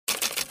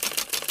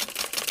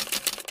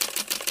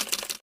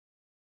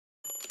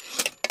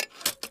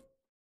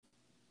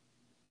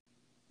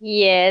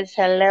Yes,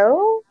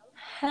 hello.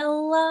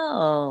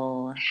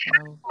 Hello.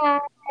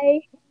 Hi.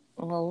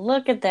 Well,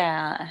 look at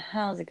that.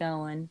 How's it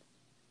going?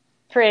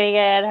 Pretty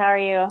good. How are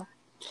you?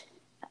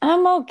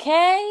 I'm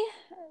okay.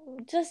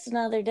 Just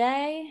another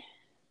day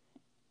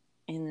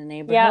in the Yeah.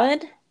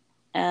 neighborhood.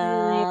 Mm,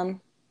 Um,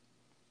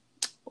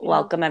 yeah.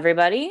 Welcome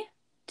everybody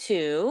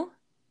to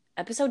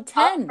episode Off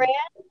 10. brand.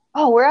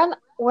 Oh, we're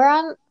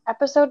on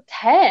episode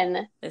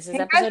 10. This is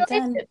episode 10.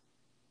 Congratulations.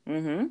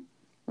 Mm-hmm.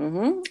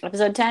 Mm-hmm.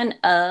 Episode 10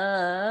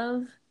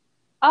 of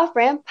Off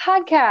brand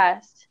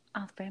podcast.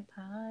 Off Brand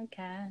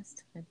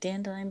Podcast with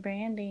Dandelion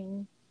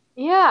Branding.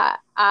 Yeah,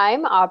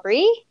 I'm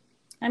Aubrey.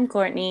 I'm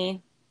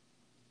Courtney.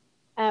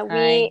 Hi.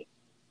 We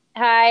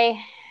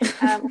hi.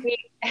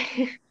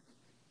 We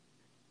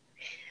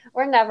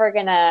we're never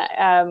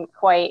gonna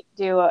quite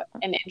do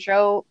an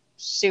intro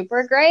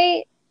super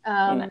great. No,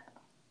 Um,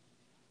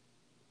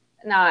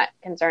 Not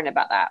concerned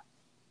about that.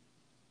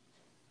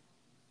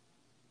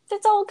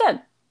 it's all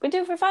good. We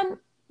do for fun.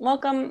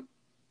 Welcome.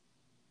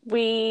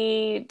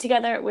 We're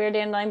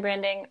Dandelion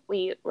Branding.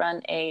 We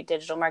run a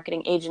digital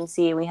marketing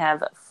agency. We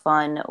have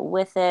fun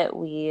with it.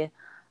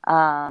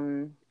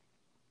 Um,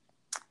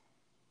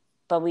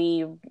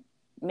 we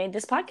made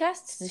this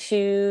podcast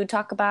to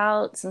talk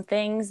about some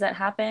things that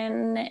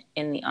happen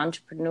in the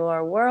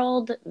entrepreneur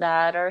world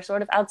that are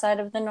sort of outside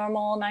of the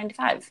normal 9 to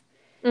 5.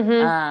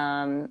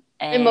 Mm-hmm.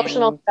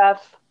 Emotional And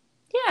stuff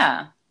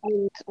yeah,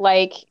 and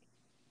like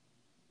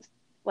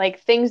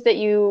things that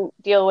you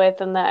deal with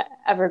in that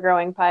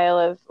ever-growing pile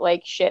of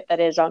like shit that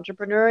is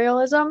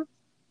entrepreneurialism,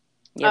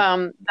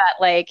 yep, that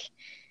like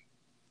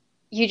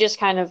you just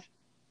kind of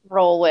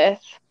roll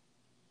with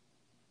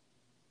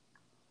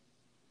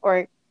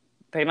or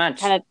pretty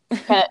much. kind of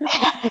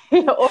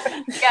or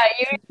yeah,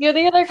 you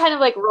either kind of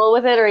like roll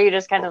with it or you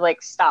just kind of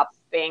like stop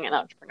being an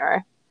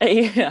entrepreneur.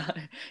 Yeah,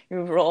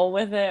 you roll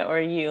with it or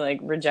you like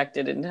reject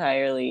it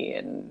entirely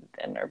and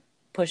are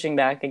pushing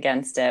back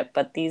against it.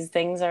 But these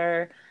things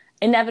are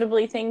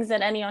inevitably things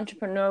that any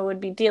entrepreneur would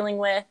be dealing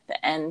with,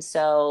 and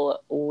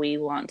so we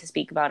want to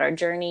speak about our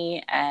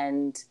journey,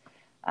 and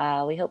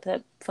we hope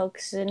that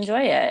folks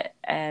enjoy it.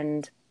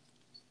 And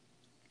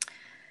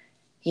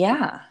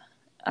yeah,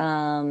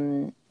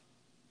 um,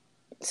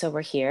 so we're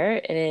here.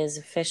 It is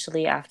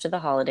officially after the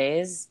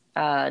holidays.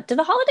 Do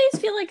the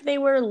holidays feel like they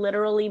were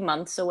literally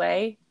months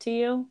away to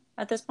you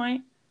at this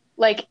point?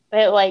 Like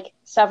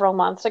several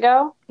months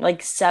ago.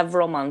 Like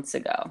several months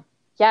ago.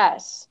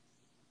 Yes.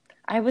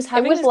 I was It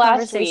having was this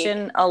last week.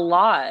 conversation a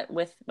lot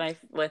with my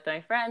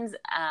friends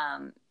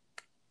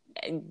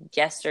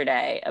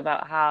yesterday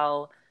about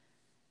how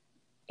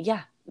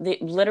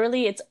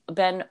literally it's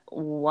been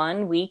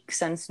 1 week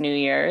since New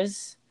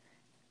Year's,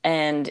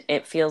 and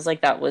it feels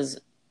like that was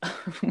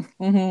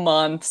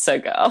months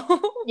ago.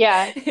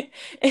 Yeah.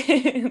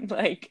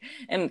 Like,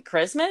 and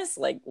Christmas,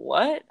 like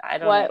what? I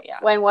don't know. What Yeah,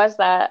 when was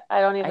that? I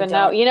don't I even know.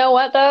 don't You know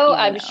what though? even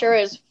I'm sure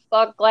know. as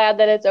fuck glad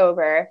that it's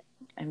over.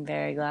 I'm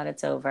very glad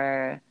it's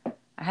over.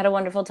 I had a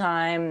wonderful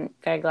time.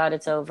 Very glad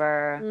it's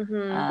over.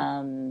 Mm-hmm.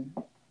 Um,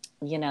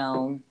 you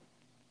know,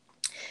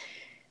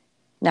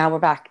 now we're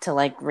back to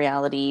like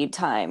reality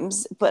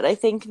times. But I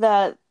think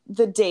that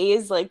the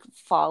days like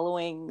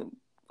following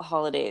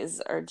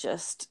holidays are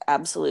just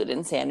absolute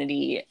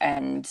insanity.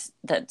 And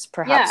that's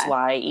perhaps Yeah.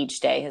 why each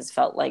day has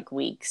felt like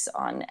weeks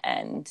on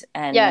end.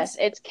 And Yes,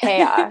 it's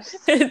chaos.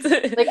 Like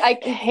I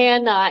it's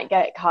cannot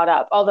get caught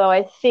up. Although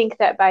I think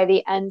that by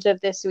the end of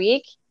this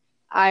week,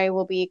 I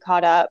will be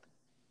caught up.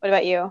 What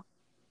about you?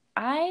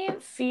 I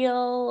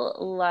feel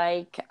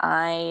like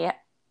my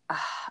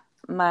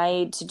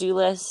to-do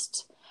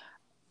list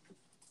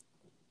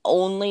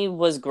only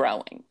was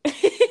growing.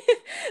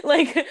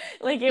 like it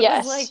was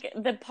Yes. like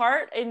the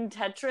part in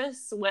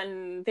Tetris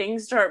when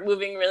things start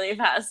moving really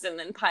fast and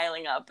then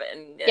piling up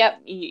and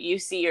Yep. you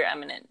see your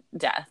imminent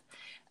death.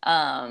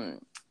 Um,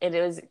 it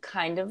was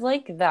kind of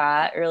like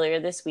that earlier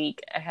this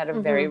week. I had a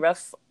very Mm-hmm.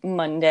 rough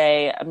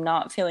Monday. I'm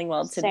not feeling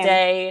well Same.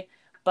 today,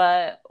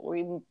 but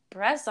we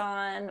press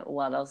on.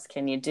 What else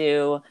can you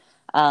do?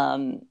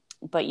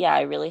 But yeah,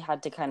 I really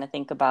had to kind of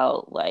think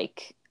about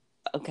like,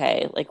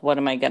 okay, like what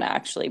am I going to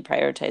actually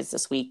prioritize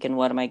this week and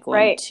what am I going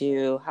Right.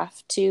 to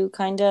have to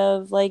kind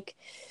of like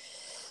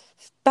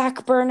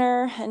back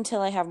burner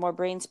until I have more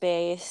brain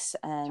space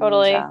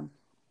Totally.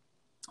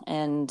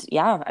 and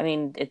yeah, I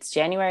mean it's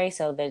January,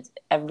 so there's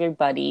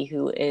everybody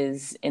who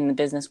is in the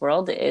business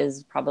world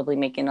is probably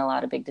making a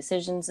lot of big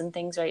decisions and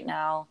things right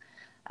now.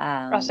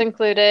 Us Um,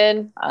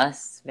 included.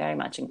 Us very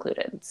much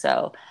included.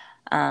 So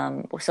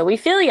we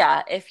feel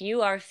ya if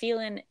you are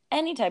feeling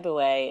any type of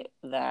way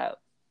that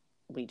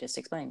we just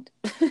explained.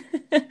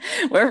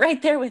 We're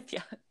right there with you.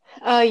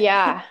 Oh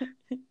yeah.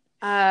 It's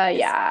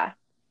Yeah.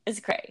 it's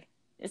crazy.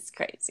 It's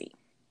crazy.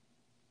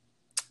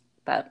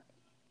 But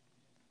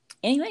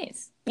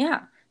anyways,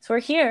 yeah. So we're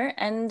here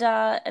and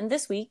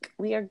this week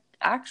we are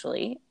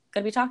actually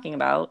going to be talking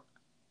about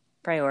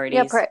Yeah,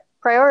 priorities.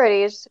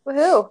 priorities.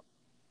 Woohoo.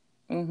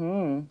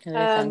 Mhm. Who do you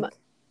Um, think?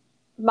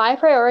 my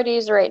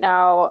priorities right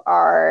now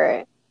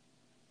are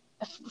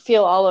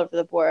feel all over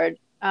the board.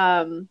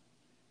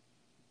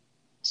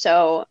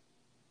 So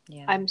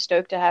Yeah. I'm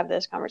stoked to have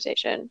this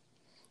conversation.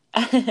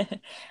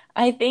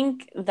 I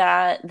think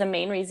that the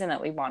main reason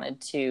that we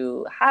wanted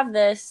to have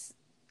this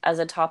as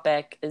a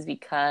topic is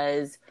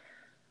because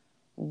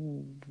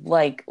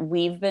like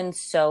we've been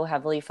so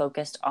heavily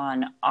focused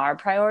on our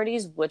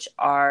priorities, which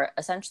are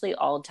essentially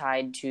all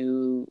tied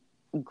to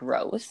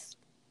growth.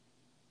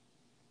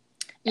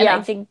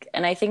 Yeah,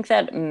 And I think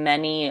that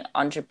many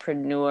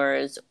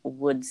entrepreneurs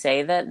would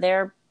say that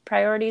their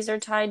priorities are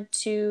tied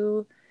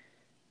to,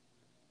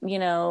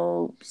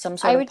 some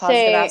sort I of would positive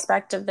say,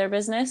 aspect of their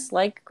business,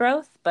 like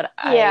growth, but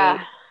I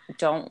yeah,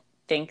 don't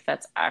think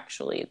that's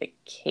actually the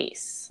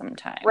case right.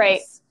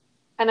 sometimes.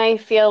 And I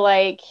feel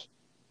like,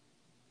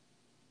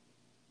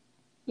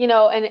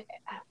 and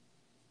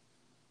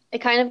it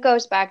kind of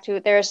goes back to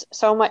there's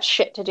so much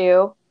shit to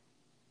do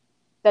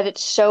that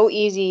it's so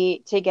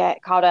easy to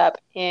get caught up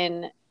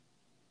in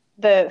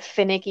the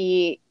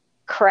finicky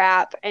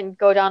crap and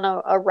go down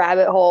a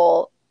rabbit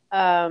hole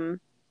um,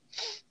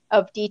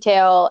 of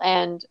detail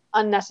and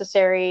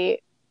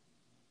unnecessary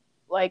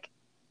like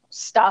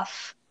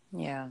stuff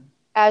Yeah.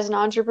 as an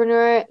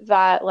entrepreneur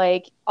that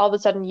like all of a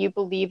sudden you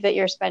believe that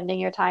you're spending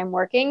your time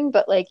working,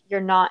 but like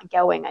you're not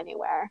going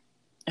anywhere.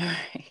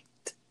 Right.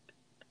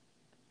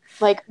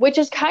 Like, which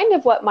is kind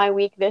of what my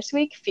week this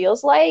week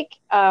feels like.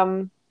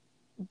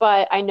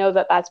 But I know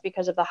that that's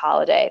because of the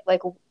holiday.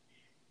 Like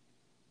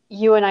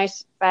you and I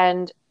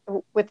spend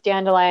with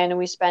Dandelion, and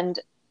we spend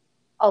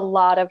a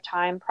lot of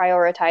time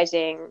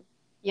prioritizing,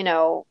 you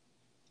know,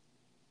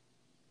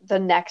 the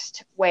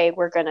next way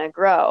we're going to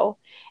grow.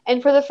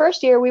 And for the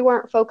first year, we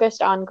weren't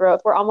focused on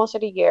growth. We're almost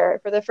at a year.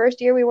 For the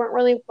first year, we weren't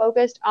really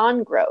focused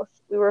on growth.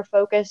 We were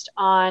focused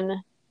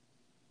on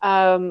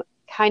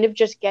kind of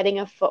just getting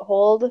a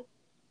foothold,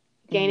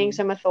 gaining Mm-hmm.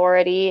 some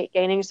authority,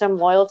 gaining some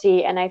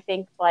loyalty. And I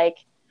think like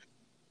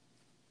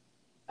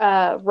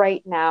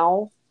right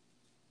now,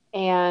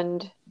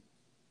 and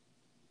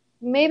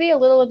maybe a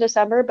little in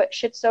December, but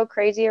shit's so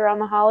crazy around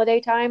the holiday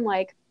time,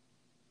 like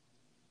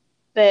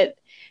that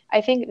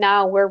I think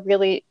now we're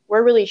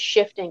really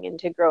shifting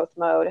into growth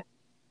mode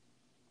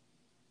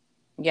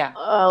Yeah,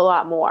 a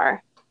lot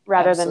more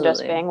rather than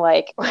just absolutely. being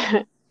like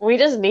we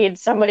just need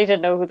somebody to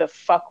know who the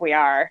fuck we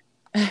are.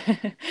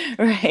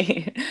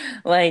 Right.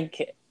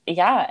 Like,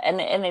 yeah,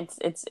 and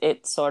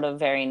it's sort of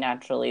very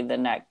naturally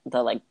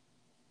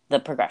the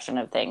progression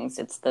of things.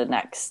 It's the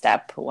next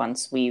step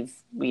once we've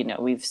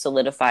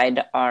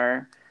solidified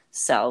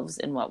ourselves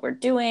in what we're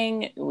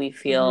doing. We Hmm.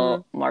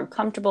 feel more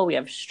comfortable. We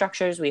have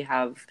structures. We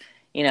have,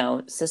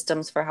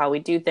 systems for how we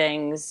do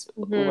things.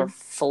 We're Hmm.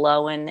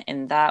 flowing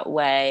in that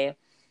way,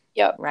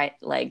 Yep. right?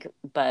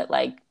 But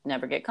like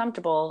never get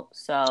comfortable.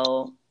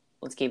 So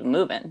let's keep it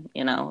moving,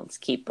 let's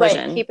keep Right.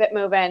 pushing. Keep it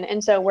moving.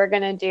 And so we're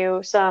gonna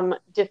do some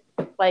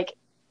like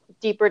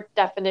deeper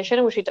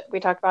definition, which we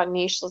talked about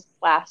niche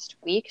last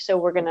week. So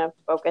we're gonna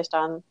focus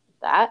on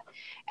that,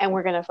 and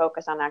we're gonna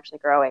focus on actually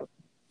growing.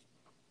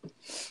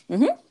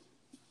 Mm-hmm.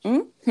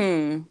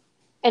 Mm-hmm.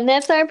 And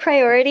that's our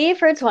priority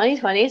for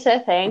 2020. So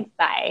thanks.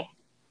 Bye.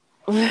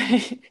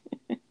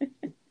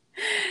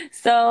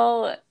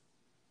 So,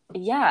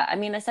 yeah, I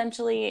mean,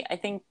 essentially, I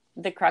think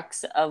the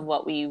crux of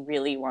what we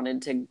really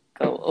wanted to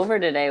go over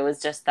today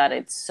was just that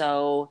it's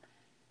so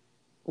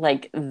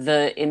like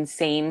the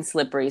insane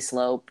slippery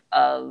slope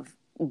of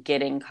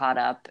getting caught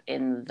up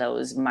in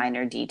those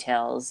minor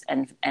details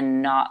and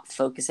not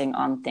focusing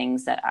on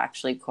things that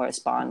actually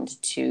correspond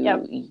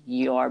Yep. to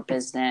your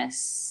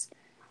business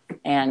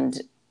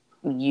and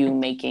you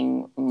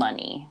making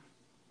money.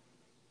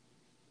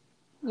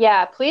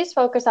 Yeah, please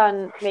focus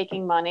on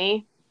making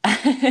money.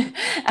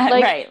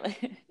 Like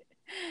Right.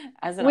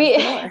 As an we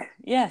entrepreneur.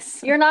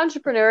 Yes. you're an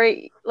entrepreneur,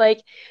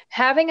 like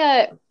having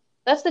a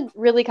that's the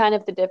really kind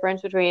of the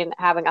difference between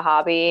having a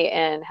hobby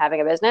and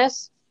having a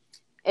business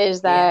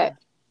is that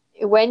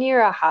Yeah. when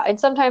you're and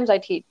sometimes I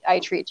treat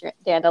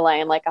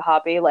Dandelion like a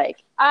hobby, like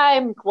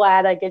I'm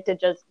glad I get to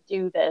just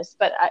do this,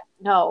 but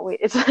no,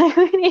 it's like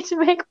we need to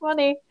make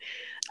money.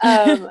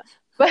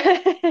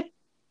 But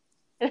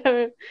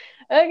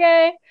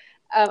okay,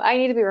 I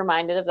need to be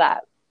reminded of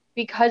that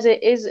because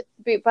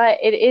but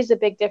it is a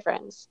big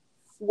difference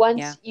Yeah.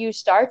 once you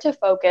start to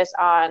focus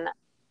on,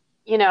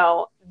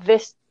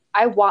 this.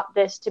 I want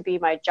this to be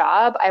my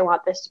job. I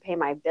want this to pay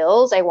my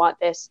bills. I want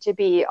this to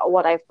be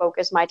what I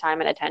focus my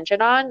time and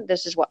attention on.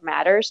 This is what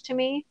matters to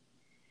me.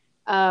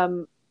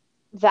 Um,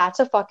 that's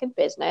a fucking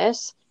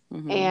business.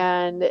 Hmm.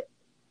 And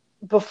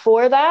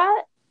before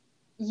that,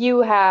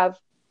 you have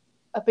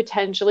a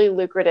potentially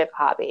lucrative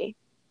hobby.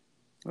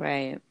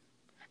 Right.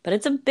 But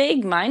it's a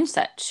big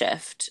mindset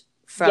shift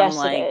from Yes, it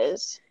like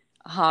is.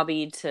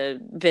 hobby to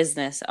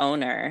business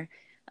owner.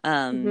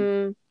 Um,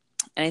 Mm-hmm.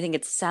 and I think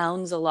it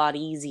sounds a lot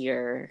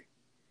easier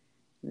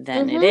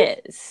than it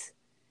Mm-hmm. is.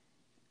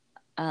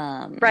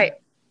 Right.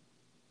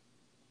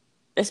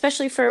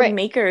 Especially for Right.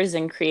 makers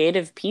and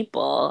creative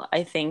people.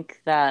 I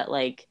think that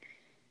like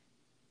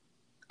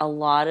a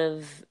lot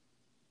of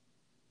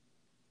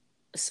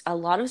a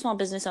lot of small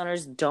business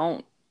owners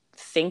don't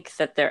think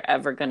that they're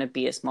ever going to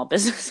be a small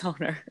business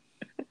owner.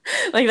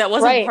 Like that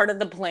wasn't Right, part of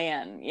the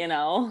plan, you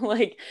know?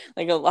 Like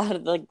a lot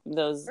of like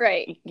those,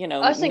 right. you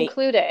know, Us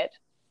included.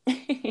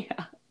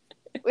 yeah.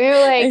 We were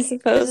I like, this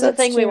suppose is the that's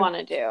thing we true. want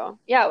to do.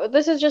 Yeah,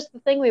 this is just the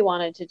thing we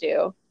wanted to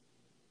do.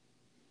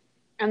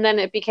 And then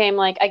it became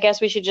like, I guess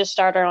we should just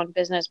start our own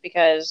business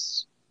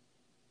because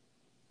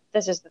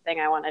this is the thing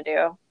I want to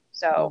do.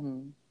 So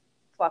Hmm.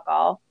 fuck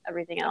all,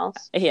 everything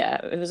else. Yeah,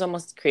 it was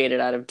almost created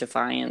out of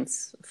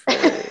defiance for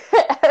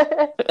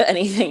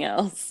anything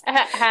else.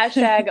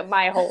 Hashtag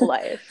my whole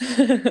life.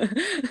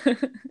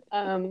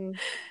 Um,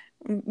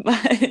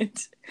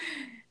 But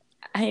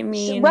I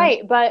mean,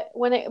 right, but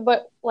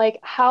but like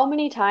how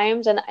many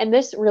times, and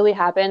this really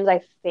happens,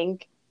 I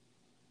think,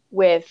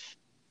 with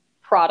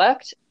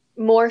product,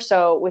 more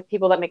so with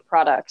people that make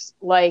products.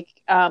 Like,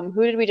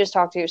 who did we just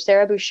talk to?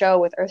 Sarah Bouchot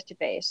with Earth to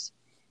Face.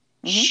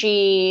 mhm.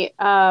 She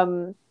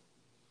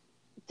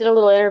did a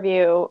little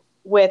interview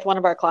with one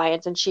of our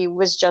clients, and she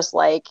was just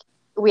like,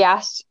 we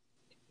asked,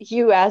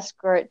 you asked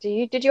her,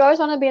 did you always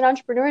want to be an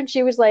entrepreneur? And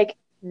she was like,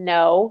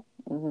 no.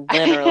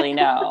 Literally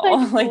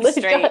no. Like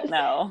straight Just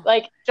no.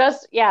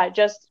 yeah,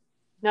 just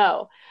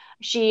no.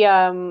 She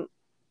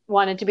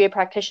wanted to be a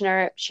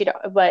practitioner.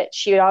 But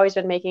she had always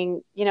been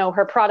making,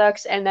 her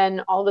products, and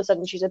then all of a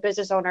sudden she's a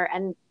business owner,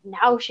 and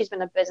now she's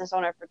been a business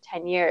owner for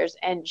 10 years,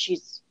 and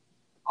she's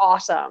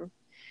awesome.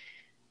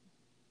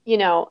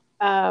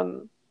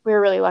 We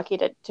were really lucky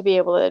to be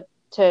able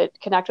to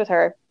connect with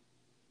her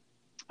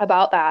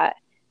about that.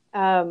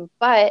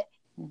 But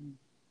Mhm.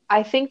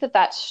 I think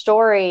that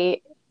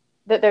story,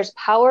 that there's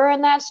power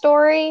in that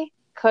story,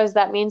 because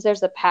that means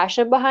there's a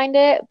passion behind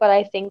it. But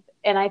I think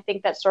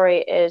that story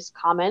is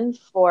common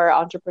for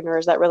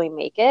entrepreneurs that really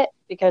make it,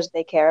 because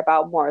they care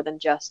about more than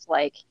just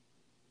like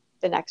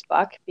the next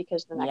buck,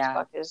 because the next Yeah.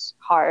 buck is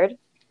hard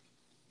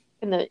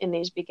in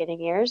these beginning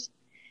years.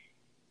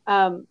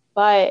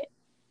 But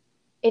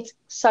it's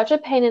such a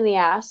pain in the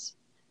ass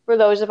for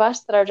those of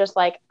us that are just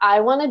like,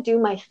 I want to do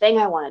my thing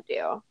I want to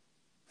do.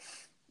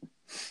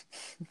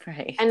 And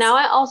Right. now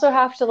I also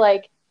have to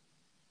like,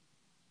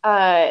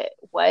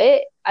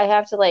 what? I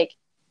have to like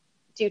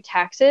do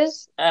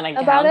taxes And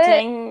about it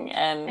accounting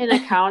and and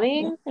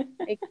accounting.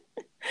 Like,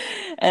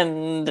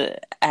 and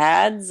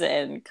ads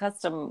and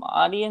custom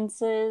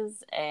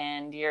audiences,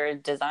 and you're a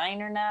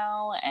designer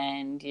now,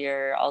 and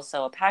you're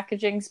also a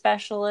packaging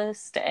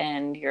specialist,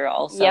 and you're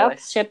also a yep.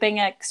 shipping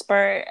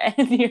expert,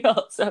 and you're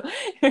also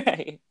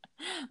right.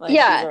 Like these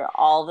Yeah. are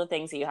all the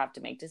things that you have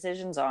to make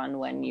decisions on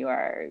when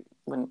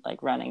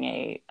like running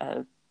a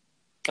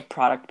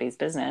product based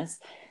business.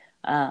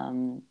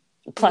 Um,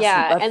 Plus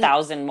Yeah. a And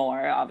thousand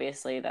more.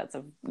 Obviously, that's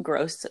a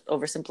gross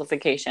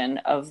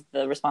oversimplification of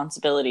the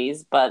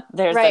responsibilities, but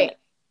there's right.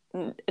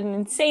 an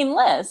insane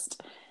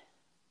list.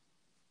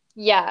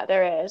 Yeah,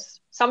 there is.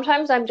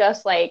 Sometimes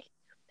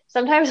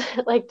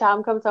like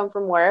Tom comes home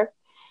from work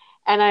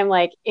and I'm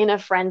like in a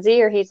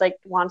frenzy, or he's like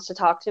wants to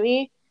talk to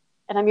me.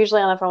 And I'm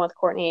usually on the phone with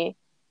Courtney.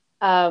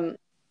 Um,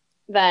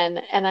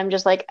 and I'm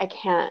just like, I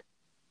can't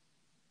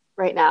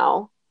right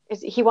now.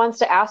 He wants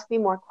to ask me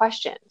more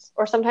questions.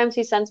 Or sometimes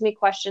he sends me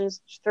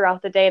questions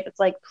throughout the day that's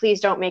like,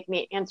 please don't make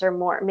me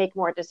make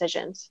more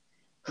decisions.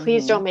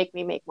 Please Mm-hmm. don't make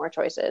me make more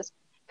choices.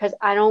 Because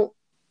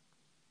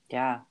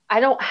Yeah, I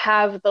don't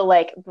have the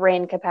like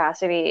brain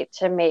capacity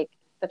to make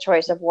the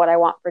choice of what I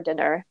want for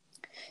dinner.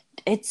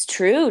 it's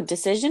true.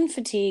 Decision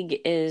fatigue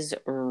is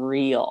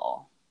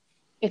real.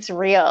 It's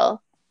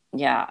real.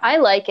 Yeah. I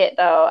like it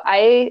though.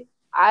 I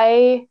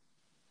I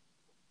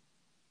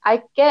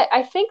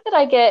think that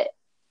I get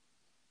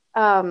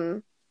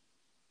um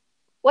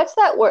what's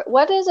that word?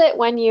 What is it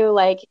when you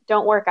like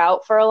don't work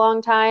out for a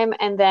long time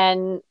and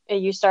then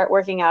you start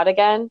working out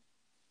again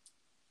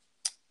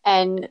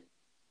and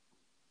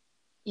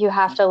you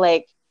have to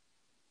like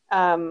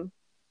um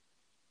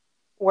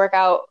work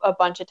out a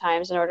bunch of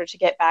times in order to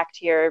get back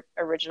to your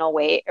original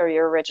weight or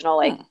your original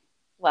like Hmm.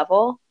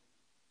 level.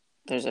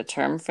 There's a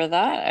term for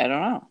that. I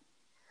don't know.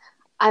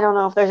 I don't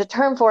know if there's a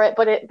term for it,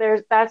 but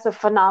that's a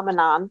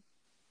phenomenon.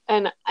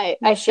 And I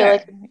Well, feel sure.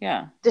 like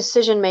Yeah.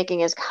 decision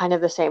making is kind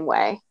of the same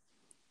way.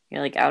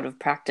 You're like out of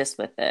practice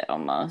with it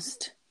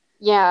almost.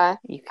 Yeah,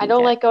 You I can don't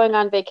get like going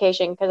on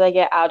vacation because I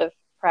get out of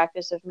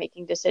practice of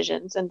making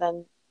decisions, and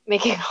then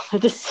making all the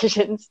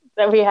decisions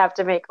that we have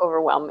to make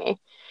overwhelm me.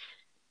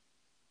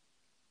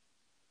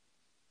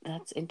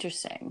 That's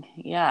interesting.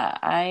 Yeah,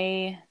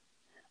 I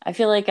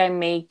feel like I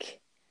make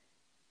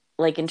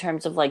like in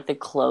terms of like the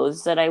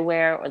clothes that I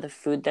wear or the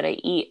food that I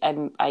eat,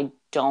 I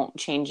don't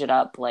change it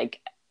up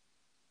like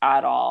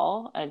at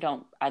all. I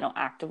don't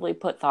actively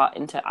put thought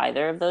into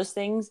either of those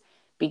things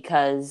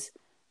because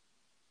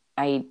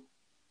I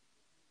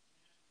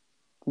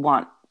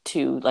want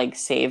to like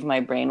save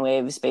my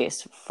brainwave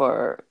space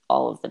for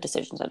all of the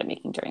decisions that I'm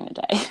making during the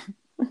day.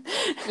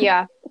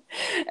 Yeah.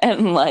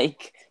 And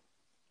like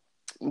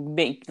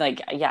make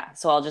like yeah,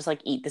 so I'll just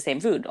like eat the same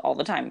food all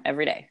the time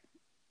every day.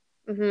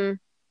 hmm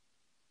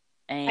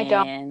I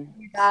don't And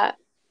do that.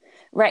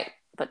 right.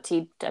 But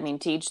to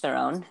each their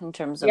own in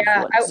terms of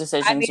Yeah, what I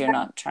decisions mean, you're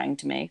not trying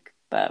to make.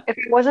 But if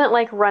it wasn't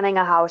like running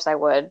a house, I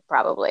would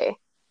probably.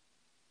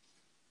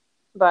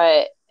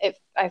 but if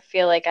I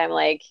feel like I'm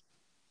like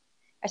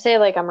I say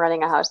like I'm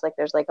running a house, like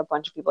there's like a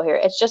bunch of people here.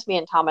 It's just me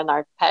and Tom and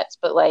our pets,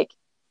 but like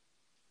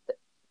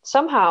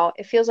somehow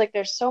it feels like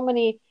there's so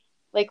many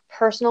like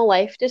personal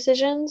life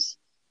decisions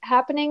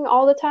happening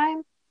all the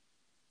time.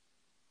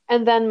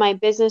 And then my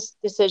business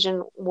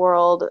decision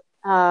world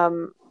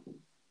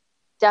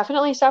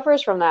definitely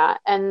suffers from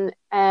that. And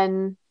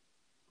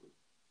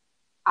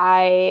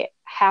I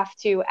have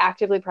to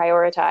actively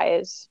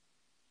prioritize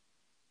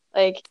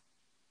like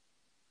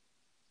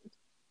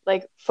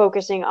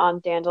focusing on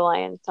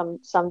Dandelion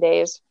some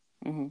days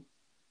Mm-hmm.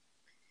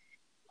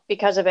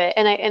 because of it.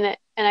 And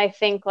I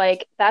think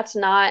like that's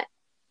not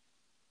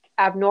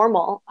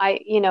abnormal.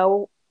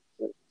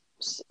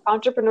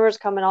 Entrepreneurs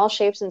come in all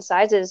shapes and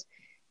sizes.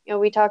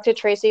 We talked to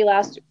Tracy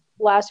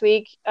last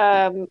week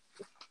from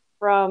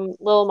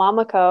Little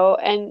Mama Co.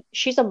 and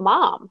she's a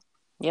mom.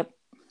 Yep.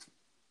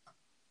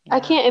 I Yeah.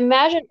 can't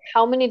imagine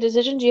how many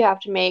decisions you have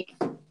to make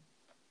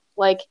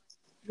like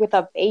with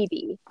a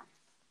baby.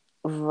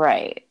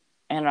 Right.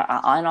 And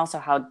also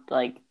how,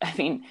 like, I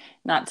mean,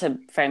 not to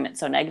frame it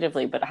so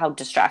negatively, but how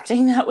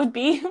distracting that would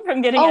be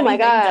from getting Oh my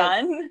anything God.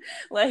 done.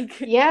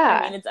 Like, I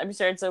Yeah. mean, I'm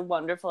sure it's a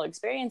wonderful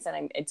experience,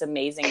 and it's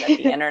amazing that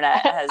the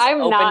internet has I'm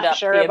opened not up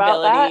sure the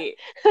about that. ability.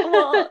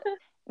 Well,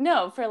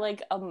 no, for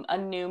like a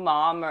new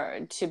mom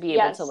or to be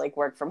able to Yes. like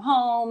work from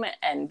home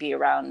and be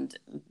around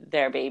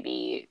their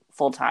baby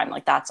full time.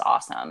 Like, that's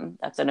awesome.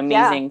 That's an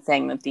Yeah. amazing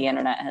thing that the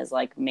internet has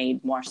like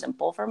made more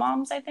simple for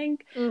moms, I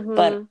think.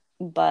 But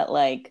Mm-hmm.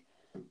 like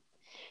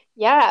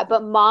Yeah,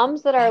 but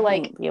moms that are I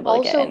like wouldn't be able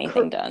to get also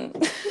anything done.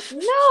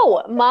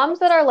 no, moms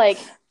that are like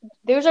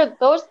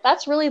those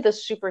that's really the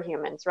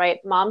superhumans, right?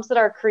 Moms that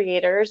are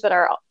creators that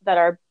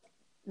are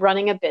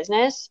running a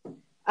business.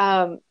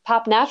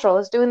 Pop Natural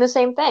is doing the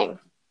same thing.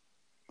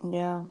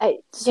 Yeah. I,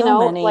 So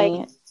like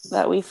many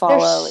that we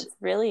follow. there's It's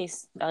really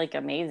like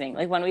amazing.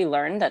 Like when we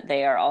learned that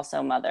they are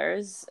also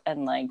mothers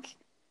and like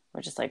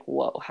we're just like,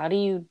 "Whoa, how do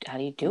you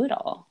do it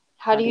all?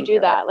 how How do do you you do do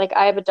it?" that? Like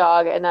I have a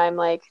dog and I'm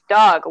like,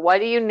 dog, what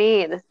do you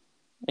need?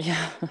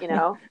 Yeah. You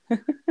know?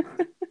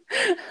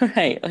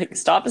 Right. Like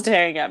stop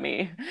staring at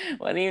me.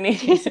 What do you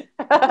need?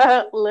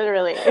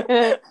 Literally.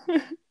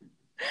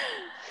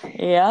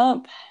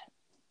 Yep.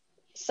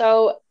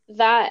 So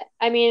that,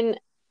 I mean,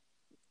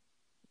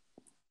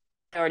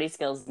 Priority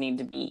skills need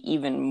to be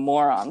even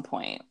more on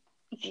point.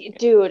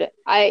 dude,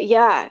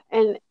 yeah,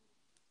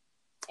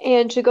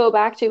 and to go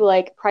back to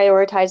like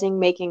prioritizing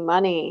making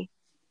money,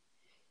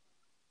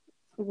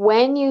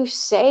 when you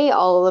say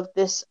all of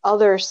this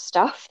other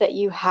stuff that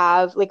you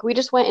have, like we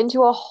just went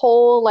into a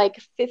whole like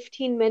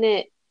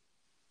 15-minute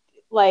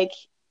like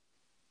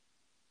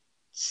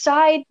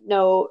side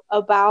note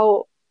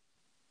about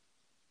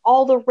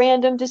all the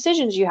random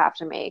decisions you have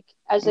to make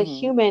as a Mm-hmm.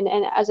 human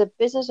and as a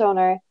business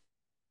owner,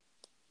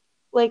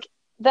 like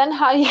then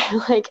how do you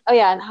like, oh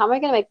yeah, and how am I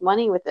gonna make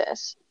money with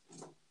this?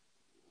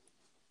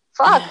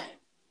 Fuck.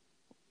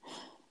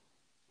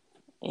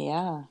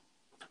 Yeah.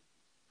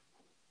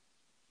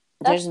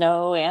 That's There's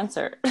no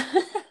answer.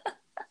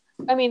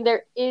 I mean,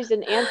 there is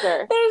an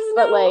answer, There's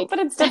but no, like but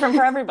it's different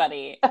for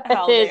everybody it is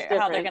how they're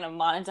different. going to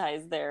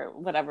monetize their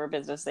whatever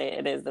business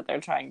it is that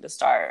they're trying to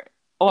start,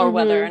 or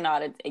whether or Hmm.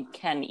 not it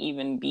can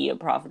even be a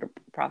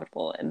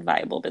profitable and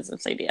viable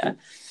business idea.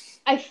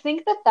 I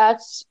think that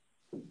that's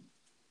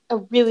a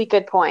really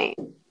good point.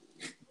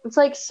 It's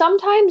like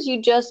sometimes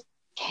you just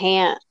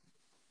can't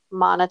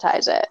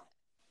monetize it.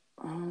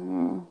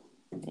 Mm,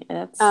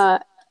 that's Uh,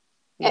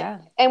 yeah.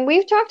 and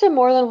we've talked to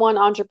more than one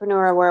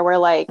entrepreneur where we're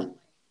like,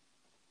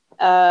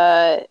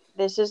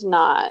 this is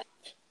not,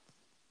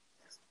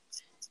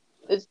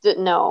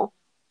 no.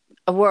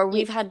 Or You,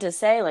 we've had to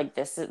say like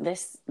this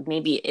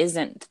maybe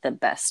isn't the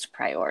best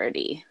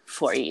priority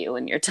for you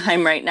in your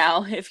time right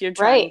now if you're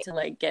trying right. to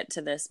like get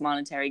to this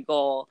monetary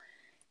goal.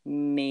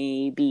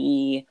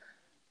 Maybe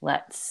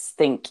let's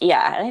think.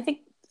 Yeah, and I think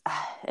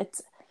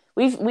it's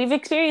we've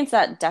experienced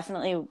that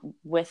definitely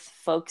with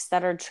folks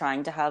that are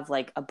trying to have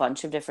like a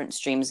bunch of different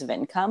streams of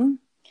income,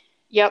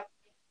 Yep.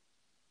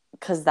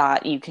 because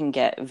that you can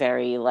get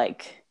very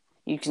like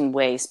you can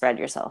way spread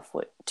yourself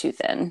too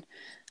thin.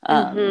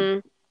 um Hmm.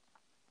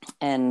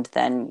 and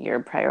then your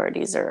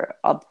priorities are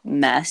a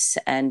mess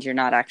and you're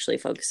not actually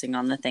focusing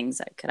on the things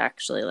that could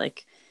actually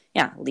like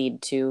yeah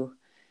lead to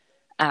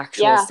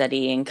actual Yeah.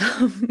 steady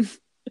income.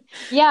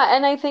 Yeah,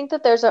 and I think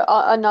that there's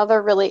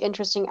another really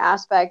interesting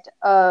aspect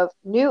of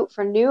new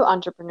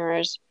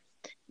entrepreneurs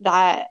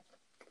that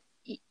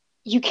y-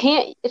 you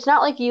can't, it's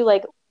not like you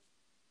like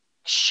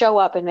show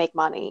up and make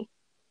money.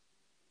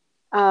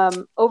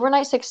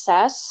 Overnight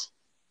success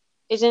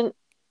isn't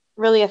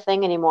really a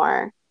thing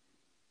anymore.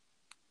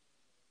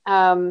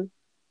 Um,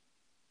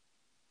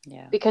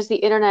 Yeah. because the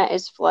internet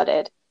is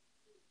flooded.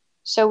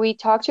 So we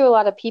talk to a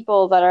lot of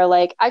people that are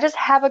like, I just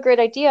have a great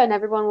idea and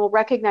everyone will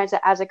recognize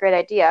it as a great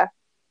idea.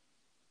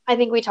 I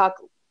think we talk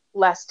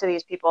less to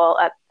these people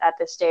at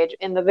this stage.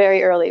 In the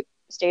very early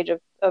stage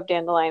of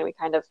Dandelion, we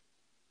kind of,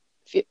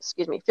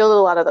 fielded a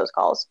lot of those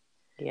calls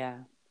Yeah.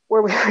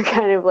 where we were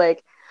kind of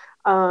like,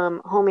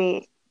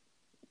 homie,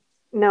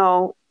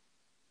 no,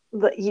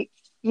 you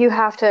you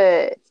have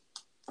to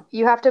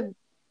you have to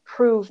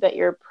prove that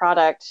your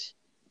product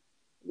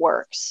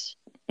works.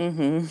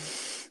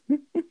 Mm-hmm.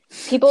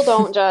 People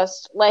don't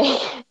just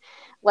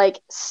like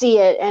see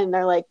it and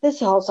they're like, this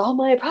solves all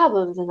my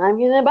problems and I'm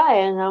gonna buy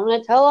it and I'm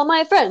gonna tell all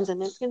my friends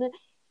and it's gonna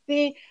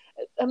be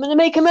I'm gonna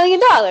make $1 million.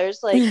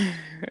 Like,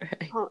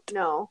 Right. oh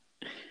no,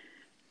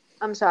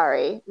 I'm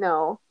sorry,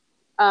 no.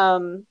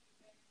 Um,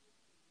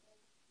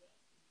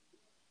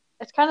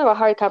 it's kind of a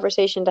hard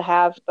conversation to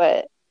have,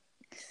 but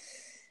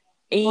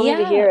people need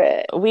to Yeah, hear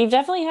it. we've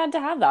definitely had to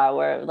have that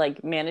where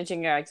like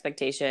managing your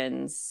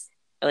expectations,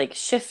 like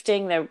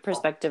shifting their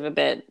perspective a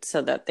bit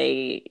so that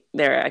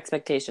their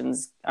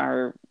expectations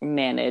are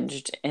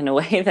managed in a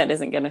way that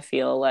isn't going to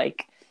feel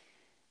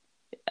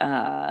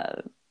uh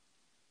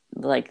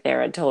like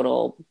they're a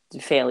total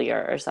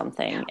failure or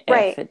something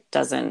Right,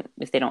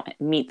 if they don't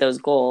meet those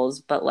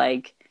goals, but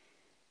like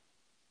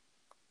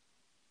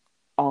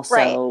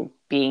right. also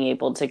being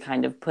able to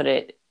kind of put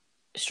it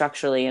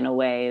structurally in a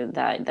way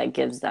that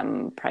gives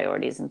them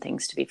priorities and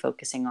things to be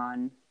focusing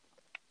on.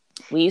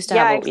 We used to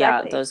have Yeah,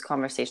 exactly. those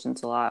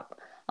conversations a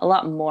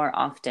lot more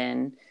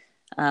often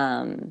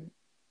um,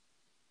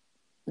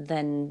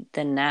 than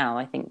now.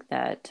 I think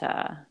that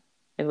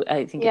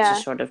I think it's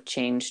just Yeah. sort of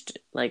changed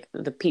like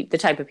the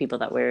type of people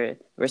that we're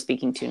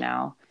speaking to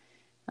now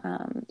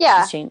has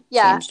Yeah.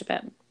 Yeah. changed a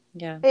bit.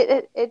 Yeah.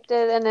 It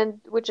did, and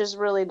then which is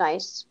really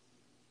nice.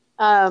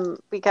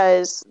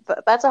 Because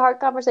that's a hard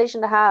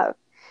conversation to have.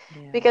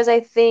 Yeah. Because I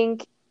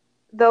think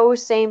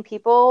those same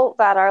people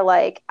that are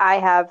like, I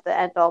have the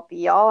end all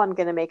be all, I'm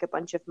gonna make a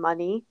bunch of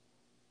money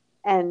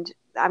and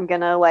I'm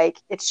gonna like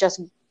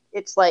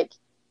it's like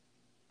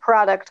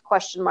product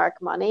question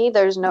mark money.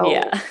 There's no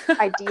Yeah.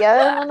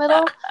 idea in the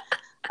middle.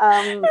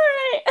 Um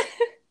Right.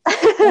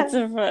 That's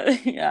a fun,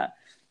 yeah.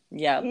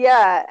 Yeah.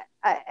 yeah,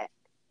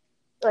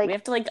 We like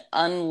have to like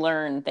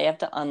unlearn. They have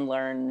to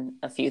unlearn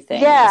a few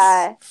things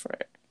yeah, for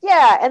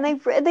yeah,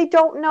 and they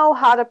don't know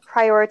how to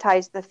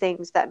prioritize the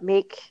things that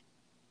make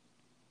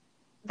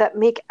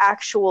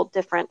actual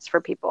difference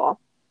for people,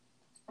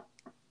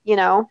 you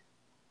know?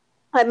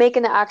 Like make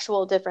an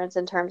actual difference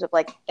in terms of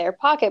like their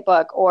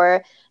pocketbook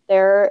or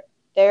their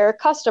their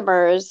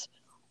customers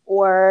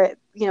or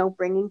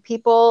bringing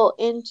people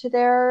into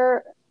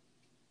their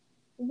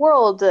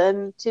world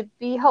and to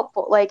be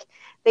helpful. Like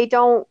they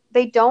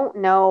don't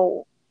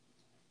know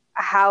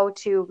how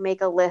to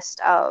make a list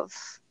of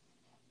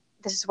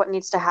this is what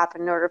needs to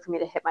happen in order for me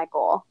to hit my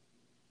goal,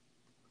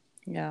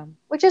 yeah.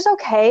 which is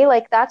okay.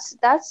 Like that's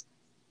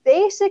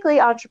basically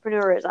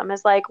entrepreneurism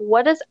is like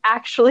what is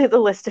actually the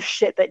list of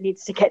shit that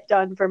needs to get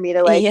done for me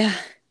to like Yeah.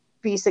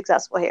 be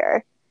successful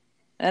here.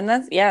 And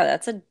that's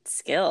a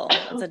skill.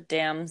 That's a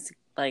damn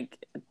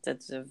like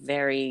that's a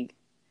very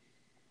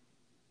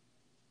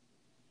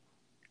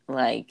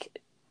like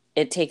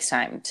it takes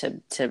time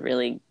to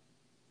really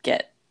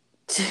get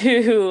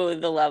to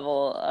the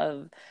level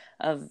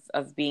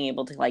of being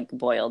able to like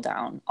boil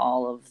down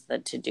all of the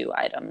to-do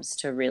items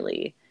to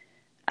really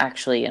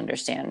actually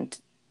understand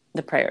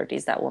the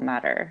priorities that will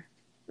matter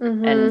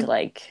and Hmm.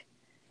 like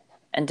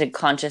and to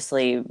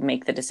consciously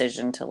make the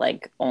decision to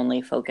like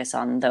only focus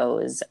on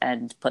those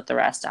and put the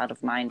rest out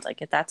of mind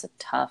like that's a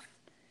tough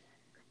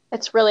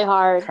It's really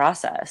hard.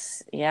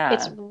 process. It's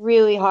Yeah.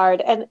 really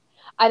hard. And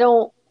I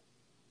don't,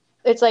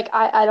 it's like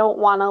I don't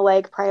want to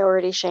like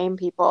priority shame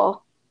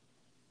people,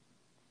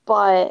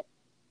 but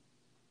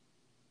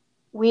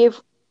we've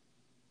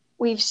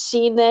we've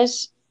seen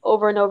this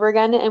over and over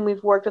again, and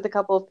we've worked with a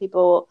couple of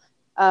people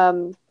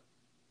um,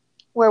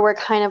 where we're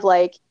kind of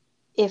like,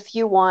 if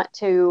you want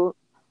to,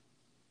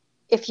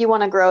 if you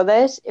want to grow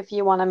this, if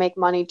you want to make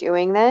money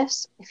doing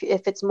this,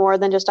 if it's more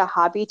than just a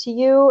hobby to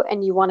you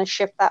and you want to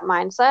shift that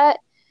mindset,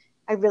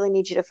 I really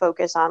need you to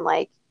focus on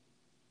like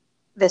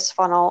this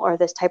funnel or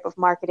this type of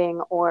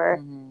marketing or,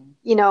 Mm-hmm.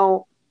 you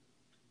know,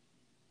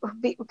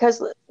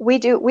 because we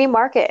do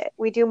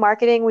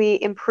marketing, we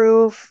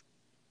improve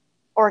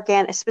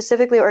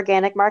specifically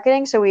organic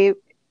marketing. So we Mm-hmm.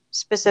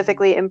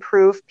 specifically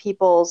improve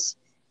people's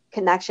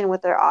connection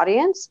with their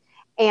audience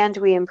and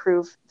we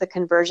improve the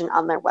conversion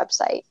on their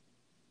website.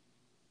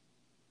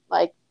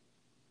 Like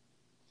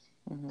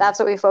Mm-hmm. that's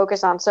what we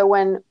focus on. So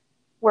when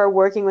we're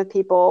working with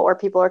people or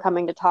people are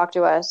coming to talk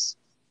to us,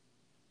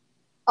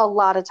 a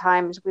lot of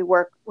times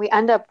we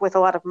end up with a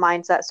lot of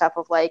mindset stuff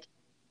of like,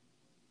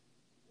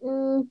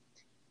 mm,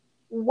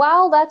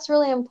 while that's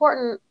really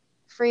important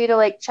for you to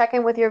like check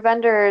in with your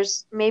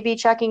vendors, maybe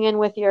checking in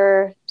with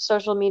your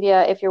social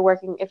media if you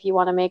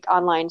want to make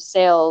online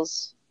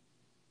sales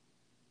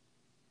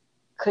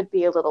could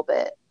be a little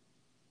bit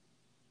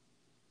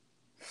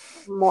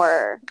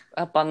more,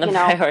 Up on the you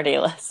know, priority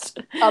list.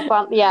 up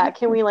on, yeah,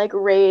 can we like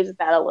raise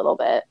that a little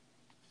bit?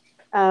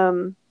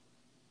 Um,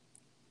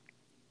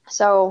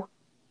 so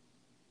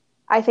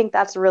I think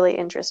that's really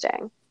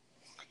interesting.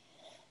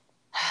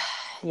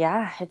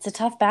 Yeah, it's a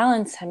tough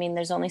balance. I mean,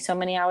 there's only so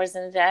many hours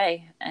in a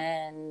day,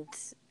 and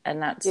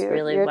that's Dude,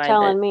 really you're why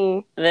telling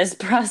me. this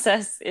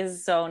process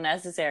is so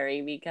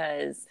necessary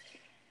because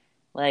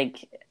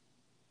like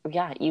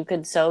yeah, you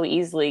could so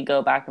easily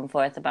go back and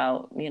forth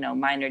about,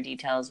 minor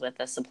details with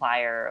a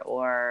supplier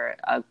or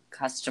a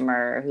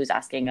customer who's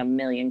asking a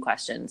million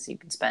questions. You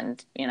could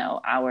spend,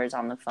 hours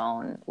on the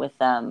phone with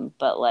them.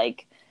 But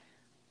like,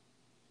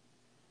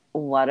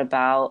 what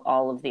about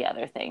all of the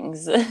other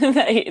things?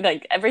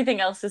 Like everything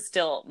else is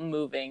still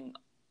moving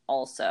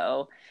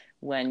also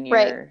when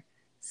Right. you're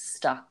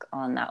stuck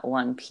on that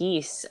one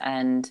piece.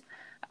 And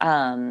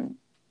um,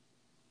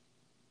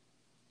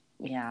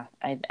 yeah,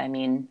 I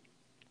mean,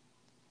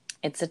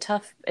 it's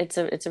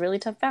a really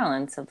tough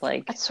balance of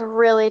like, It's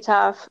really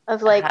tough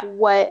of like ha-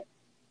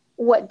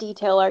 what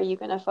detail are you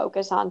going to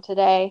focus on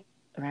today?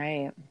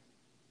 right,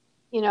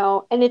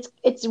 And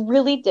it's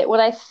really what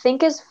I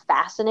think is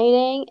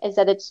fascinating is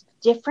that it's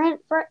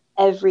different for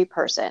every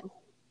person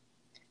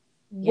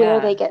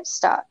where they yeah, get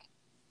stuck.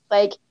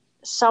 Like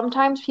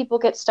sometimes people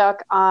get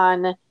stuck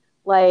on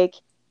like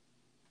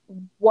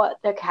what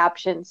the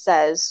caption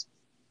says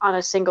on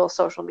a single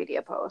social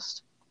media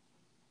post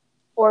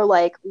or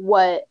like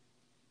what,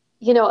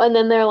 and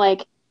then they're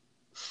like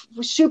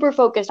super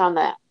focused on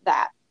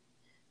that.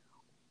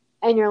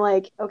 And you're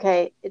like,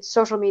 okay, it's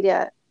social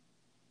media.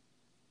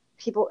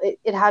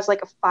 It has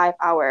like a 5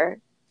 hour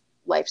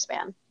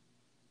lifespan.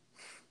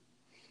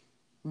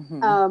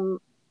 mm-hmm. Um,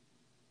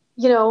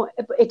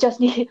 it just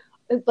need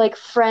like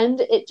friend,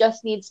 it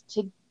just needs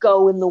to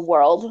go in the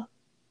world.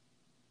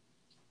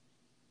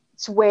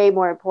 It's way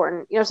more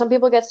important. Some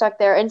people get stuck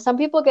there and some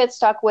people get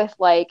stuck with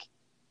like,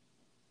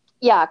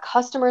 yeah,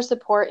 customer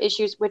support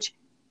issues, which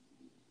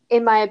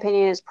in my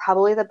opinion is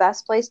probably the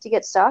best place to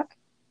get stuck.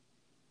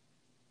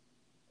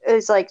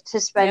 Is like to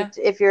spend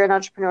Yeah, if you're an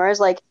entrepreneur is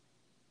like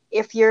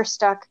if you're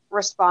stuck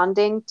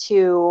responding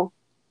to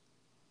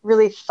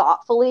really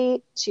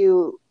thoughtfully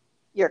to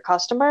your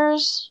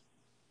customers,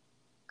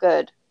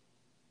 good.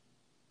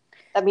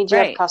 That means you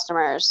have right.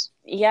 customers.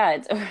 Yeah,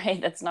 it's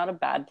right. That's not a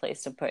bad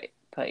place to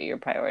put your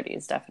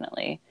priorities,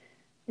 definitely.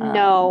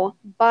 No,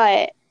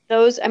 but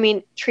I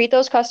mean, treat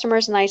those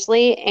customers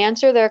nicely,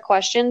 answer their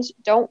questions.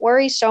 Don't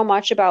worry so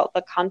much about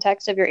the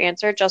context of your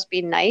answer. Just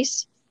be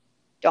nice.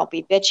 Don't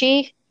be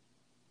bitchy.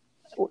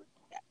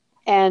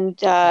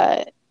 And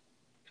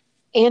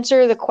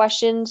answer the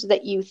questions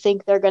that you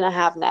think they're going to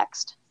have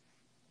next.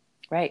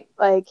 Right.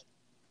 Like,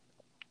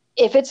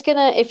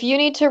 if you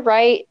need to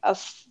write a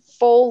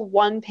full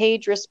 1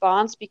 page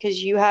response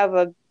because you have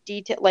a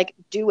detail, like,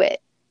 do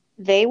it.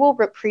 They will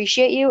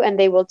appreciate you and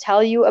they will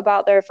tell you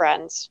about their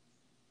friends.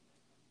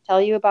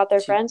 Tell you about their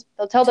To friends.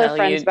 They'll tell their tell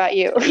friends you, about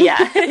you. yeah,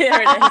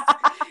 there it is.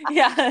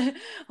 Yeah.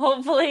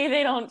 Hopefully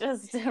they don't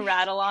just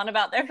rattle on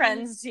about their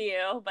friends to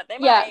you, but they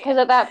Yeah, might. because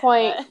at that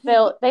point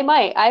But they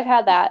might. I've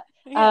had that.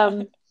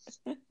 yeah.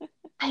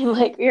 I'm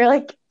like, you're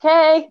like,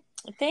 okay.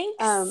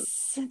 Um,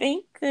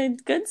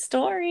 Thanks. Good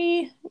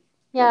story. Good,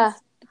 yeah.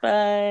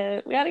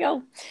 but we gotta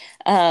go.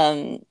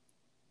 Um,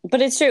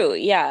 but it's true.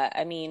 Yeah.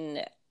 I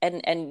mean,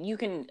 and you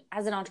can,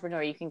 as an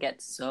entrepreneur, you can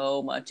get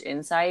so much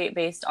insight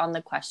based on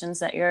the questions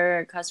that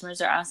your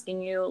customers are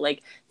asking you.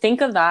 Like,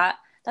 think of that.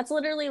 That's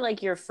literally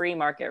like your free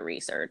market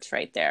research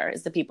right there,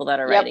 is the people that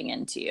are Yep. writing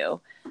into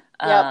you.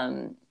 Yep.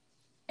 Um,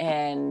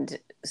 and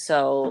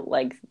so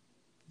like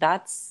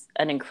that's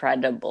an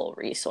incredible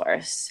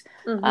resource.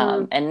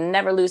 Hmm. And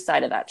never lose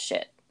sight of that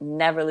shit.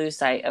 Never lose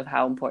sight of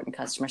how important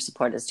customer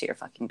support is to your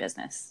fucking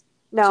business.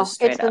 No, Just it's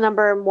straight the up.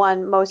 number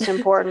one most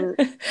important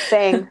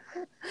thing.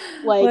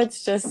 Like,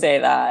 Let's just say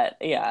that.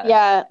 Yeah.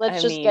 yeah, let's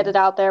I just get it mean,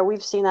 out there.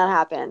 We've seen that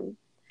happen.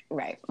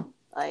 right.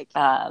 Like,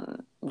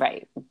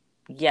 Right.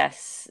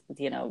 Yes,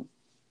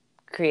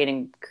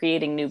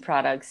 creating new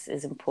products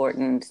is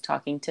important.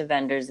 Talking to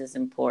vendors is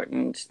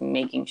important.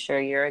 Making sure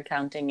your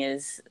accounting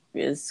is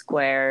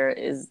square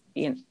is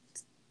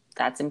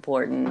that's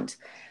important.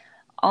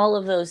 All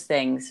of those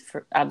things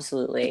for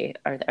absolutely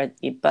are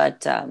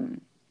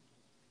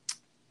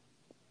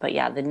but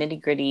yeah, the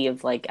nitty gritty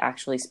of like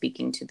actually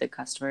speaking to the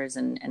customers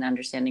and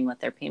understanding what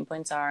their pain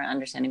points are,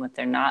 understanding what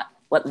they're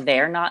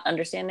not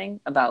understanding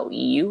about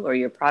you or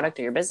your product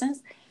or your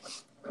business.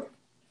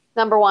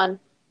 number one.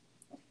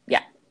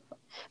 Yeah.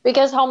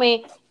 Because,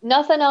 homie,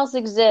 nothing else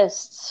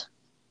exists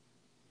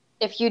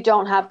if you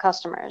don't have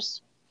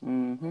customers.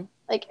 Mm-hmm.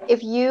 Like,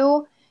 if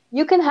you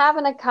can have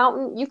an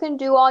accountant, you can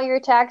do all your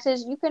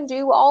taxes, you can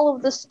do all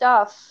of the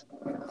stuff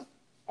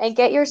and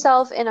get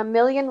yourself in a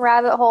million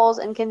rabbit holes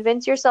and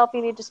convince yourself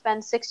you need to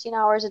spend 16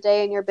 hours a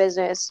day in your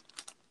business.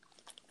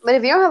 But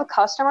if you don't have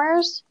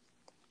customers,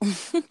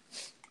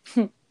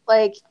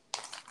 like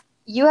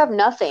you have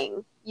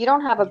nothing. You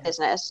don't have a Yep.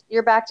 business.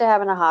 You're back to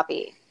having a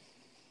hobby.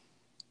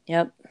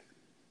 Yep.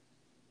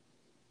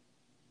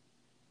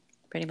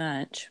 Pretty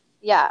much.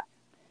 Yeah,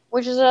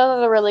 which is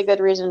another really good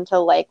reason to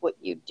like what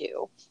you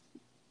do,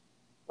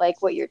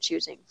 like what you're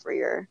choosing for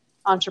your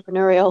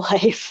entrepreneurial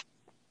life.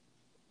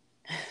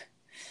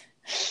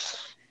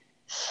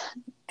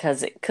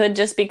 Because it could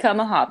just become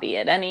a hobby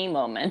at any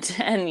moment,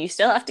 and you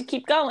still have to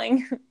keep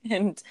going.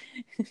 And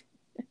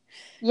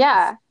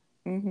Yeah.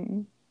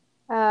 mm-hmm.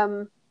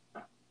 Um,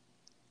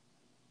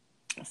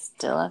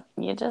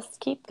 You just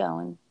keep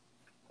going.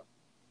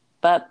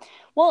 But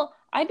well,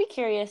 I'd be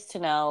curious to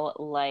know,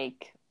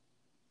 like,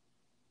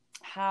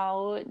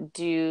 how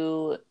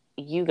do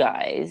you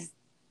guys,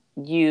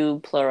 you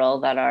plural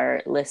that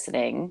are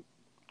listening,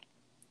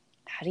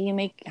 how do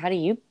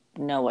you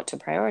know what to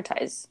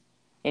prioritize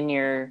in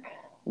your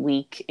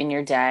week, in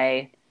your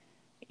day?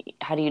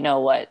 How do you know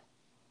what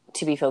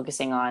to be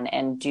focusing on,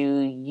 and do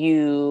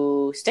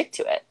you stick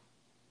to it?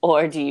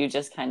 Or do you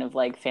just kind of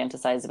like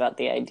fantasize about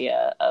the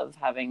idea of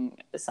having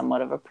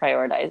somewhat of a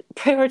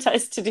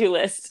prioritized to-do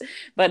list,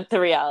 but the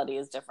reality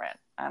is different?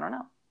 I don't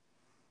know.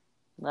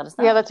 Let us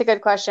Yeah, know. that's a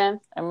good question.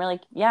 I'm really,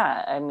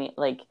 yeah. I mean,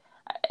 like,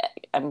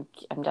 I'm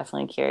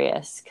definitely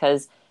curious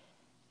because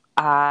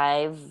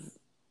I've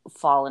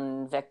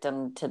fallen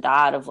victim to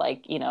that of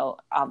like,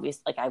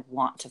 obvious, like I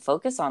want to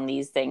focus on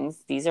these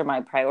things. These are my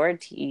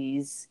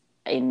priorities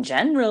in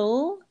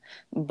general,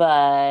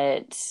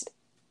 but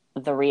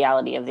the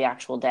reality of the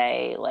actual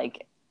day,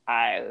 like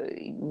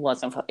I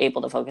wasn't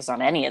able to focus on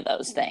any of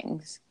those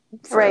things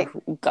for Right,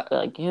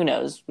 like who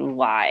knows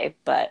why,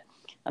 but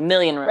a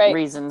million right.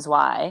 reasons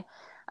why.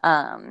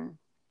 Um,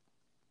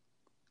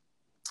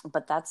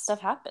 but that stuff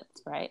happens,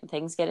 right?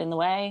 Things get in the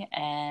way,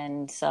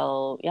 and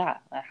so yeah,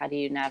 how do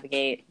you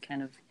navigate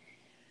kind of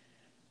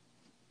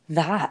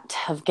that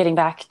of getting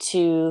back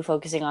to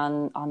focusing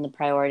on the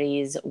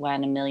priorities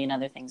when a million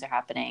other things are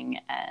happening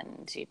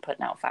and you're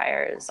putting out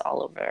fires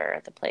all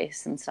over the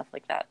place and stuff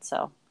like that?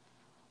 So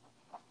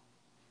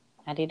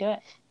how do you do it?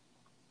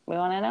 We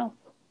want to know.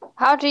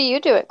 How do you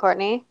do it,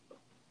 Courtney?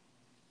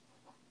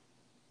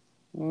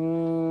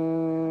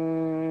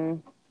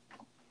 Mm,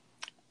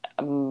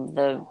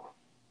 the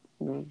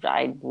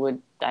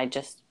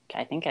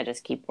I think I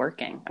just keep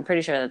working. I'm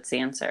pretty sure that's the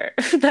answer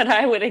that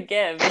I would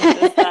give. Is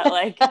just that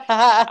like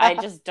I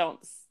just don't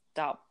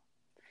stop.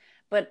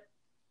 But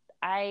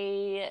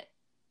I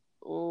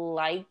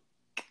like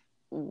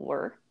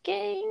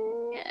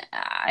working.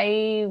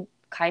 I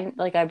kind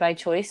like I by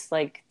choice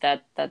like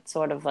that's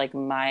sort of like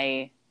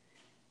my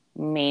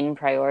main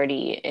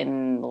priority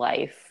in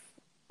life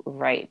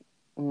right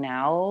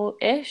now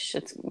ish.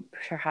 It's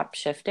perhaps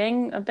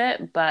shifting a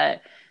bit,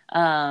 but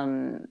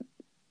um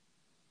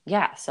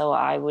yeah, so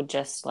I would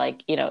just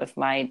like, if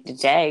my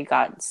day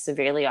got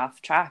severely off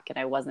track and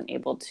I wasn't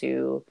able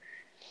to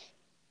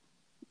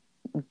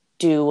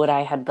do what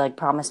I had like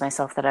promised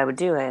myself that I would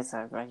do, I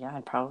said, well, yeah,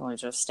 I'd probably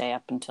just stay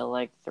up until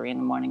like 3 in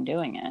the morning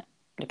doing it,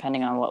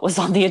 depending on what was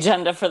on the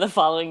agenda for the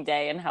following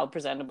day and how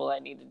presentable I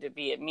needed to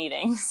be at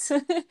meetings.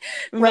 But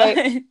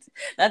Right.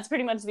 that's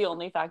pretty much the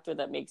only factor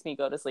that makes me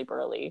go to sleep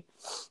early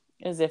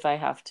is if I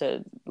have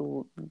to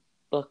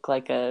look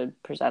like a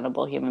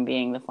presentable human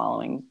being the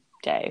following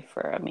day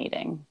for a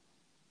meeting.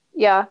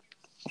 Yeah.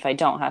 If I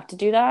don't have to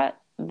do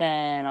that,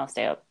 then I'll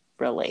stay up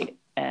real late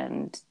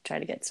and try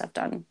to get stuff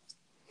done.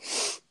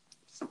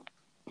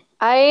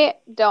 I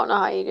don't know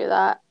how you do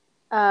that.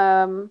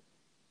 Um,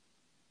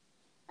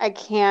 I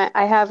can't.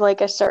 I have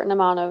like a certain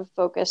amount of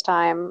focus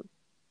time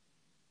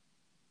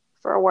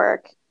for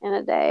work in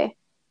a day.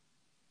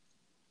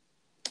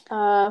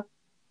 Uh,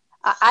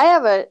 I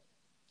have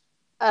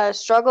a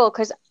struggle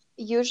because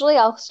usually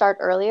I'll start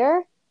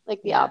earlier,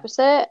 like the Yeah.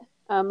 opposite,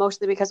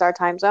 mostly because our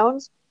time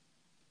zones,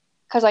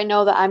 because I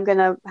know that I'm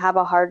gonna have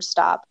a hard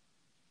stop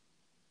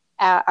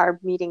at our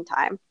meeting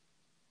time.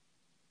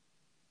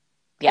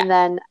 Yeah. And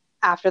then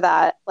after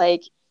that,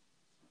 like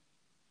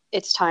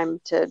it's time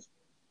to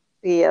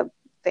be a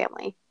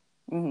family.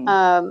 Mm-hmm.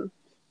 Um,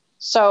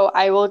 so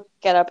I will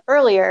get up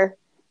earlier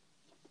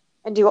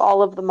and do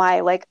all of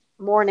my like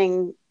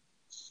morning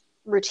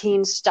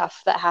routine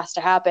stuff that has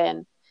to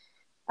happen.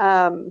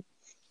 Um,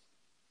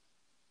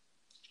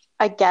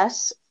 I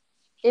guess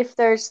if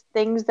there's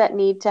things that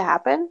need to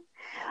happen,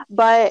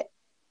 but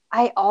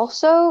I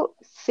also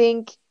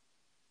think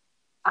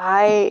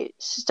I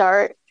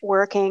start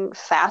working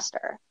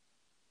faster.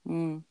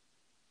 Mm.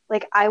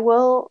 Like I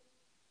will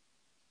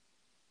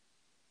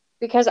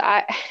because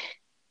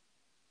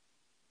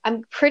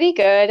I'm pretty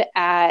good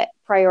at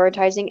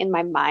prioritizing in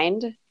my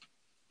mind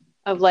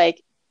of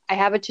like I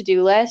have a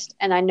to-do list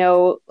and I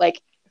know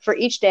like for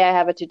each day I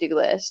have a to-do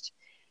list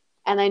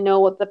and I know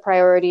what the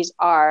priorities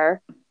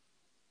are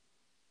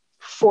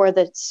for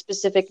the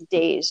specific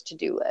day's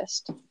to-do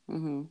list.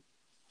 Mm-hmm.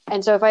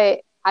 And so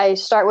if I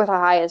start with the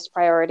highest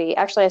priority,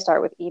 actually I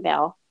start with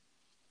email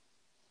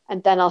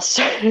and then I'll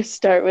start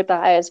with the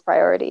highest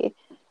priority.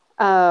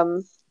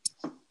 Um,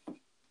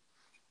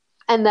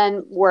 and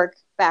then work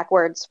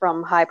backwards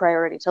from high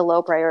priority to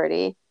low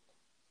priority.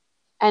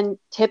 And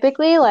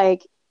typically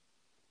like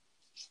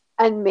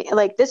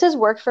this has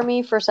worked for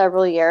me for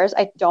several years.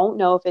 I don't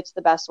know if it's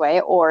the best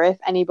way or if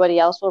anybody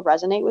else will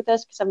resonate with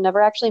this because I've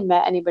never actually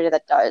met anybody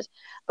that does.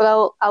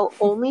 But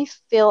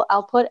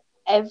I'll put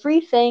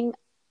everything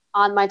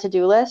on my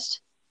to-do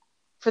list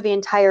for the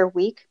entire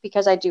week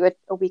because I do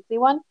a weekly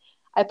one.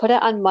 I put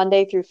it on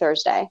Monday through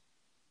Thursday.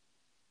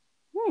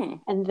 Hmm.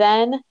 And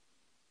then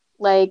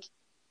like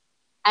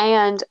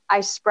and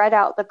I spread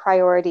out the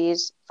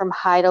priorities from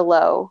high to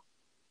low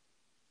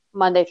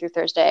Monday through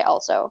Thursday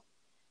also.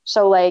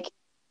 So like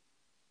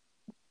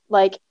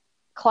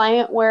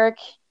client work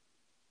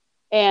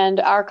and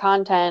our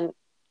content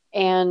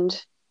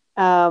and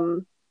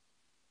um,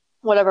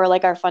 whatever,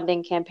 like our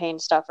funding campaign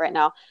stuff right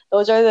now.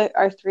 Those are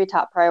our three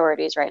top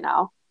priorities right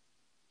now.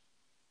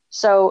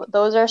 So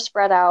those are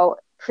spread out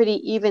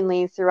pretty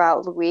evenly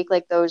throughout the week,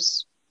 like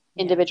those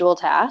Yeah. individual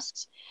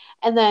tasks.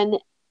 And then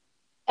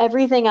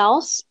everything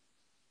else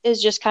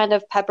is just kind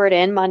of peppered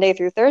in Monday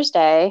through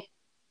Thursday.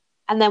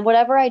 And then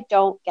whatever I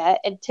don't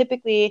get, and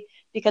typically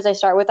because I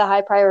start with the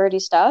high priority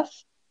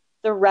stuff,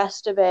 the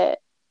rest of it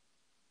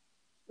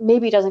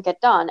maybe doesn't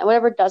get done. And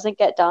whatever doesn't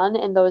get done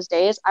in those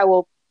days, I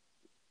will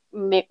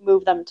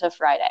move them to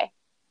Friday.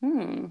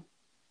 Hmm.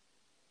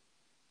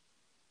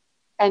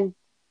 And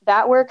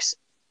that works.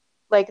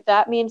 Like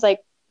that means like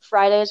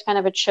Friday is kind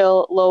of a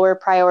chill, lower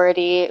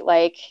priority,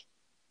 like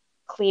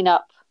clean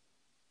up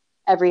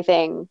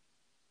everything,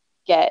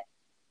 get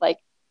like,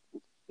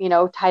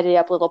 tidy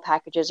up little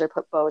packages or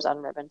put bows on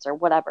ribbons or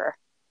whatever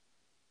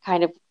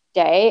kind of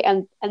day.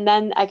 And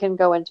then I can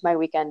go into my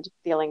weekend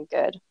feeling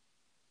good,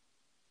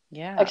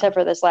 Yeah. except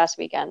for this last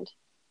weekend,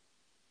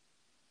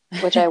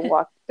 which I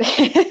walked,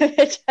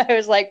 which I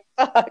was like,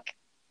 fuck.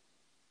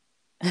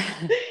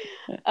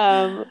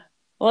 Um,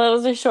 Well, it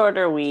was a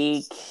shorter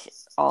week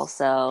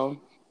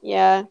also.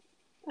 yeah.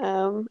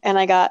 And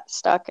I got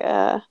stuck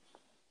at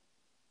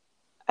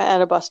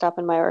a bus stop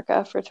in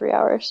Mallorca for 3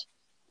 hours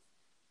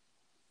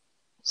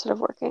instead of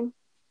working.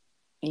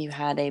 You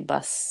had a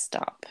bus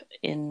stop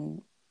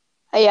in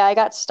Yeah, I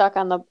got stuck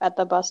at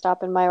the bus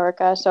stop in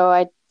Mallorca, so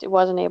I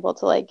wasn't able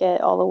to like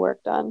get all the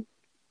work done.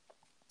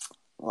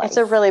 It's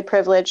a life. really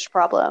privileged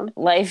problem to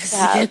Life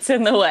have. gets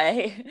in the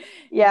way.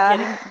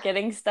 Yeah.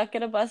 Getting stuck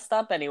at a bus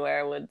stop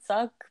anywhere would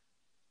suck.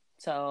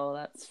 So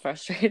that's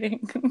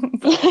frustrating.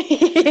 But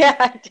Yeah,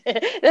 I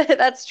did.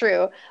 That's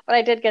true. But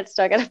I did get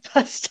stuck at a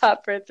bus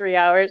stop for 3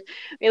 hours.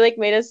 We like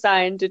made a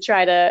sign to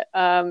try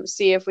to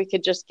see if we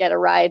could just get a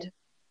ride.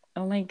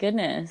 oh my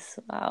goodness.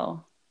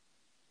 Wow.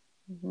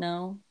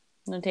 No,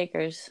 no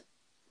takers.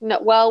 No,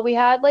 well, we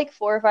had like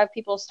 4 or 5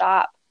 people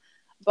stop,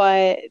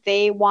 but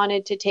they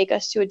wanted to take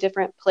us to a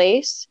different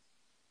place.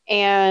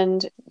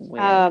 And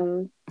Weird.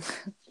 um,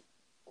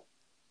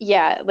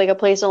 yeah, like a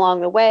place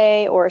along the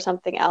way or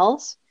something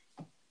else.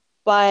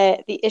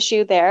 But the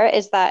issue there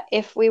is that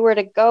if we were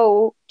to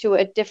go to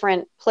a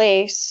different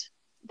place,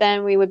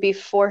 then we would be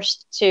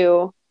forced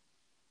to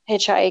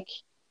hitchhike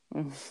the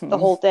Mhm.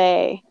 whole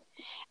day.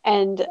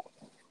 And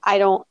I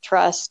don't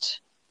trust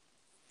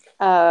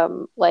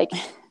like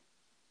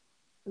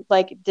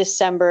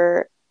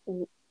December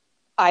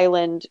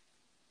island,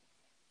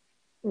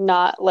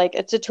 not like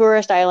it's a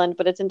tourist island,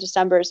 but it's in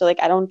December, so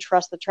like I don't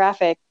trust the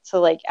traffic to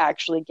like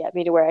actually get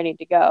me to where I need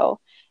to go.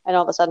 And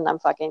all of a sudden I'm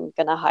fucking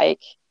gonna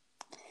hike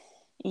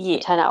a Yeah,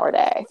 10-hour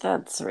day.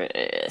 that's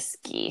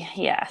risky.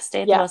 Yeah,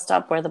 stay at the Yeah. bus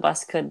stop where the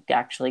bus could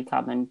actually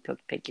come and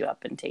pick you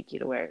up and take you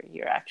to where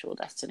your actual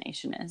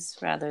destination is,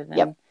 rather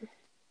Yep. than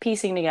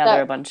piecing together a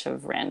That bunch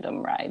of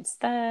random rides.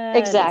 That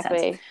makes sense.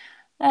 exactly.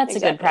 That's a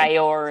good Exactly.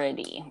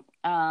 priority.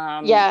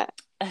 Yeah.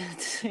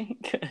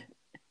 Good.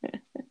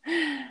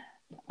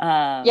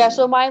 Yeah,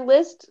 so Um, my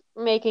list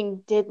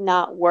making did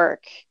not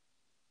work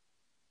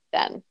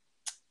then.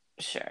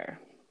 sure.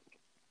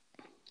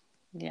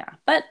 Yeah.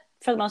 But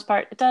for the most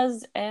part, it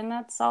does, and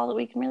that's all that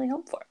we can really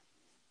hope for.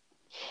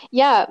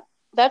 Yeah,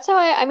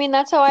 I mean,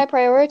 that's how I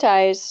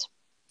prioritize.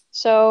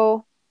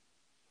 So,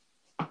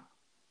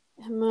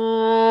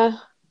 uh,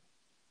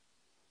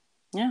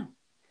 Yeah.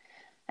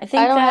 I I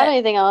think don't have that,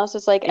 anything else.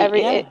 It's like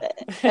yeah.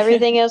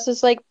 everything else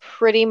is like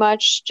pretty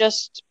much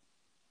just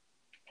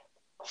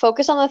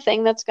focus on the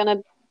thing that's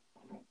gonna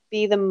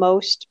be the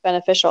most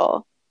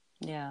beneficial.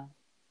 Yeah.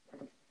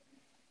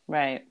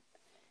 Right.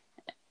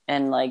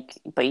 And like,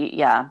 but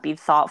yeah, be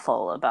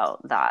thoughtful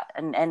about that.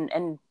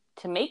 And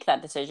to make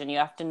that decision, you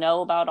have to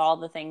know about all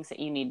the things that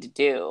you need to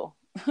do.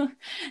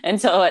 And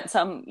so at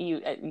some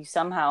you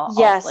somehow like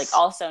Yes.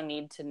 also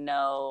need to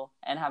know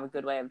and have a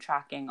good way of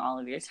tracking all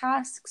of your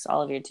tasks,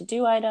 all of your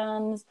to-do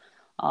items,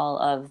 all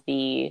of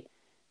the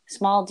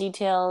small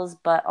details,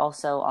 but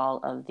also all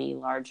of the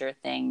larger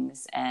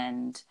things.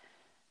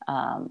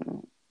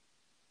 Um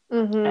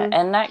Mm-hmm.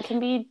 and that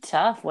can be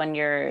tough when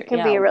you're It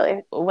can be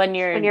really when when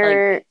you're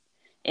you're like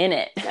in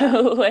it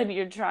yeah. when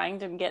you're trying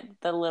to get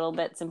the little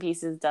bits and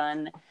pieces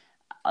done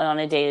on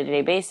a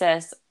day-to-day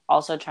basis,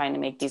 also trying to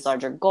make these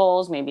larger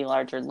goals, maybe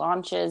larger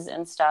launches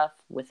and stuff.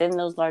 Within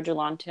those larger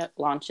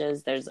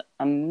launches there's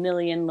a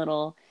million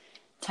little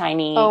Oh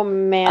tiny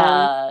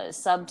man,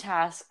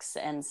 subtasks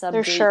and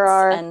there sure subdates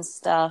are. and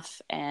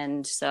stuff,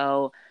 and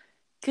so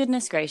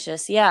goodness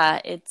gracious, yeah,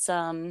 it's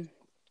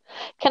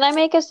Can I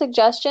make a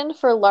suggestion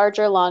for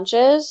larger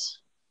launches?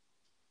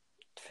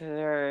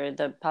 for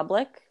the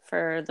public, for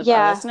our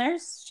Yeah.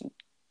 listeners,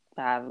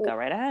 go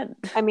right ahead.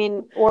 I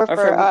mean, or Or for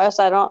for us,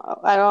 I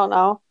don't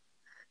know.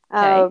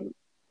 okay. Um,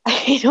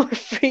 or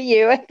for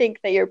you, I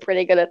think that you're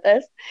pretty good at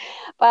this.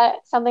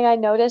 But something I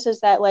notice is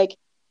that like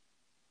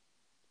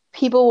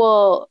people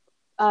will,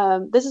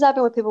 this has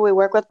happened with people we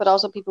work with, but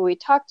also people we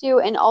talk to,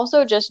 and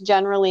also just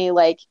generally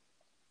like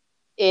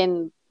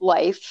in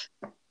life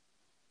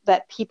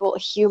that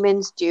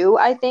humans do,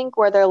 I think,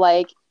 where they're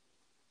like,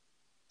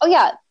 oh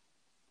yeah,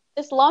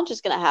 this launch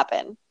is going to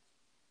happen,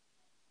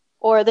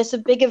 or this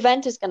big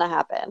event is going to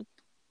happen.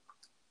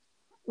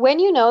 When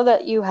you know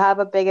that you have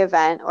a big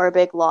event or a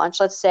big launch,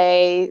 let's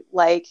say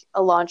like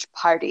a launch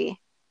party,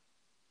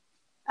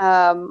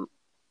 um,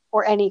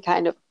 or any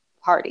kind of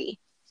party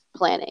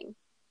planning,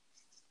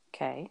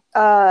 Okay.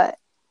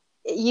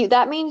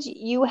 that means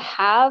you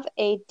have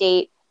a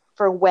date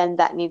for when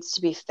that needs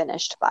to be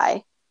finished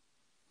by.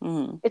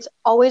 Mm-hmm. It's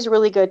always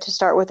really good to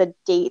start with a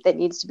date that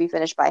needs to be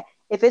finished by.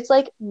 If it's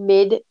like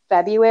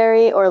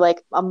mid-February or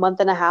like a month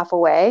and a half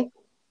away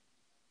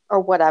or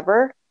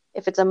whatever,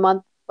 if it's a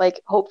month,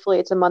 like hopefully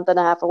it's a month and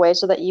a half away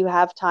so that you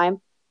have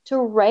time to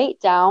write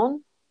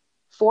down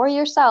for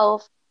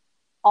yourself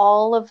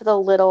all of the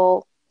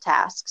little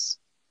tasks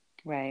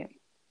Right.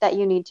 that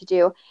you need to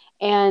do.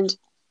 And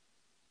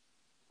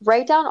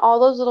write down all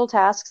those little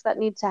tasks that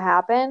need to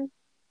happen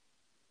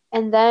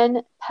and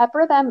then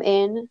pepper them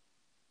in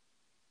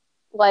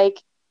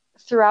like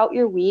throughout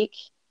your week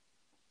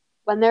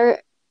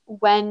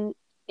when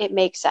it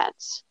makes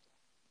sense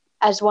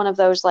as one of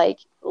those like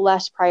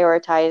less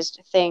prioritized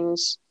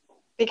things.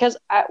 Because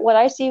what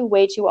I see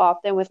way too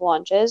often with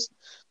launches,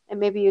 and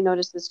maybe you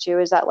notice this too,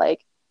 is that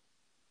like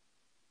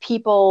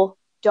people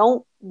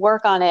don't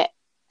work on it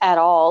at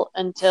all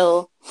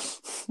until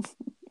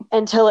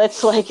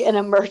it's like an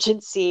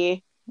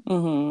emergency.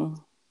 Mm-hmm.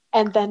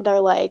 And then they're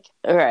like,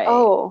 Right.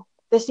 oh,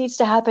 this needs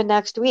to happen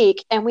next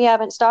week and we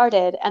haven't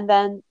started. And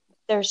then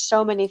there's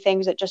so many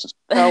things that just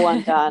go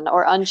undone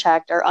or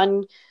unchecked or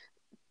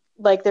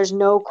like there's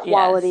no Yes.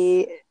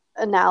 quality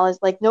analysis.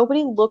 Like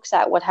nobody looks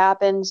at what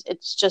happens.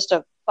 It's just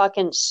a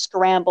fucking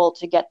scramble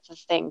to get the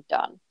thing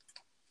done.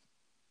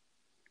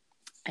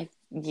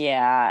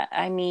 Yeah.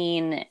 I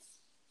mean,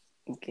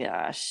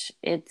 gosh,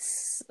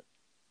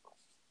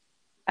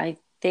 I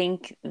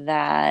think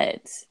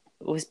that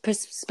was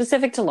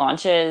specific to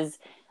launches,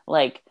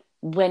 like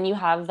when you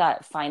have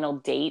that final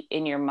date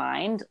in your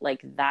mind,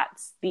 like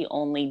that's the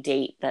only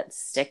date that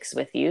sticks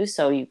with you.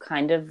 So you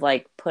kind of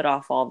like put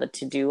off all the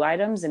to-do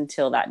items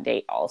until that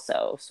date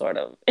also sort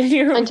of in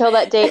your Until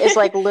that date is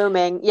like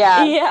looming.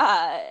 Yeah.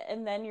 yeah,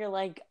 and then you're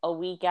like a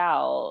week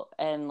out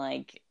and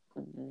like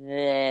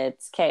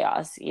it's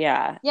chaos.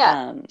 Yeah.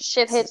 Yeah.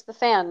 Shit hits the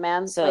fan,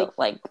 man. Like, So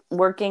like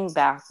working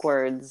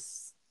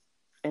backwards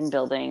and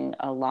building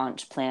a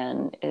launch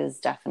plan is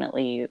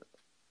definitely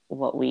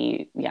what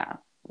we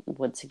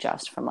would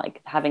suggest, from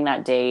like having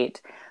that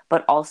date,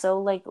 but also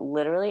like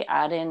literally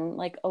add in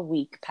like a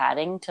week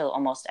padding to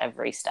almost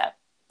every step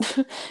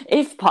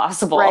if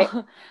possible. right.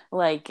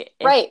 Like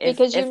Right.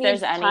 Because you if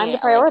there's need time any to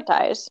like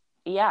prioritize.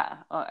 yeah,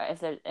 or if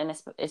there, and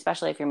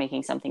especially if you're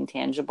making something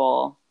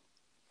tangible,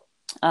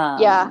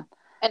 Yeah. um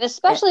And it,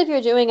 especially if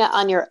you're doing it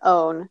on your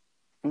own,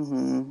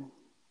 mm-hmm,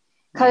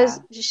 because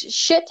yeah,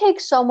 shit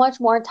takes so much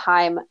more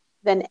time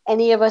than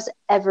any of us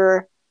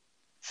ever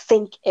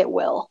think it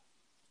will.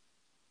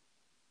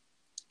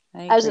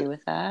 I As agree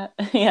with that.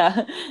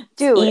 Yeah, it's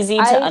dude, easy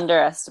to I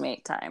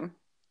underestimate time.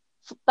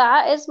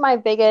 that is my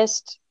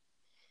biggest.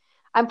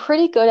 I'm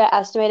pretty good at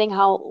estimating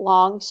how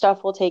long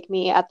stuff will take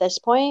me at this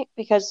point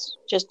because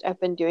just I've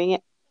been doing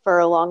it for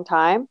a long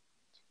time.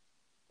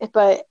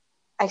 But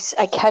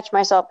I catch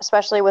myself,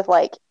 especially with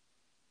like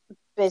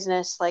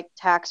business, like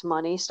tax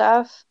money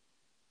stuff.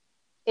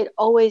 It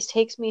always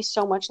takes me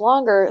so much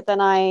longer than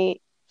I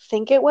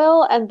think it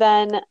will, and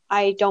then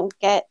I don't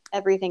get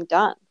everything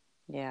done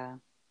Yeah,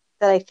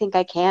 that I think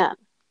I can.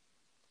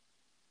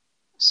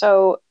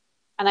 So,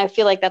 and I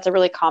feel like that's a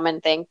really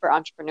common thing for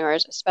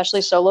entrepreneurs,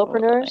 especially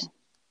solopreneurs, totally.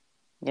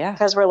 Yeah.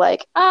 because we're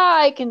like,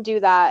 I can do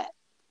that.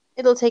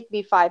 It'll take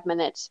me 5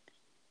 minutes.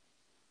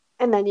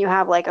 And then you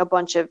have like a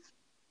bunch of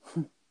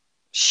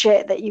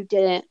shit that you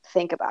didn't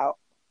think about.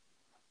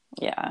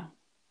 Yeah.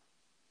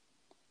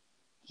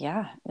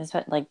 Yeah. It's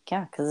like,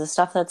 yeah, because the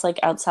stuff that's like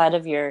outside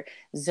of your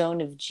zone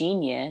of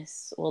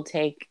genius will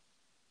take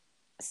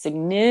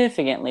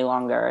significantly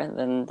longer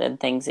than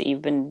things that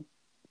you've been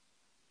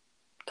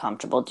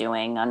comfortable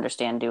doing,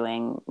 understand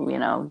doing,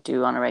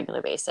 do on a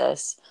regular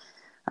basis.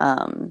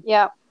 Um,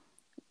 Yeah.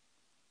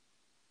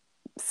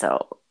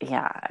 so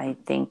yeah, I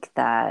think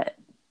that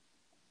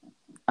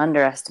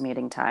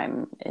underestimating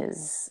time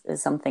is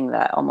something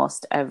that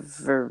almost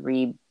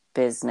every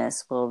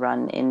business will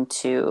run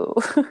into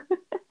at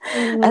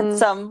Hmm.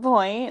 some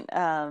point.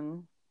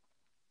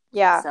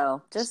 Yeah.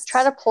 So Just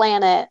try to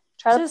plan it.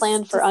 Try to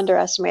plan for just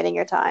underestimating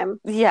your time.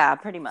 yeah,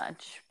 pretty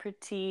much.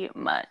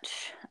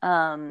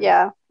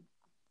 Yeah.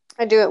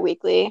 I do it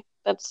weekly.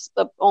 That's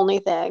the only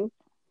thing.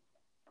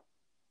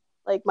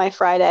 Like my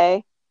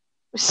Friday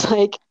was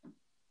like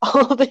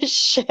all this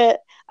shit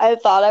I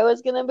thought I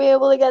was gonna be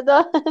able to get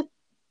done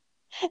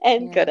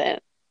and Yeah,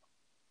 couldn't.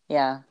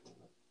 yeah.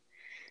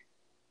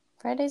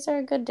 Fridays are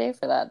a good day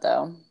for that,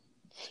 though.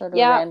 Sort of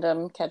Yeah,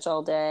 random catch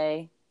all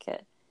day.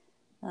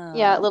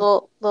 yeah, Um,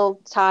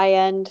 little tie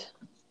end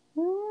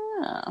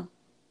yeah,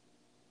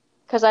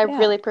 because I yeah,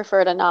 really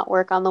prefer to not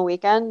work on the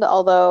weekend.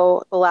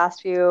 Although the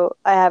last few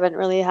I haven't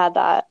really had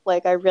that.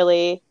 Like I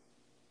really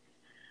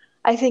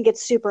I think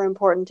it's super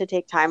important to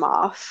take time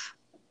off,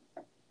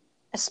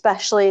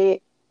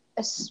 especially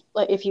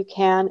like if you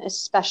can,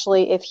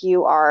 especially if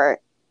you are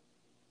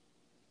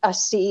a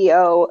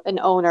CEO, an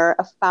owner,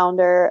 a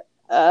founder,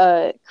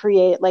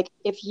 create like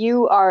if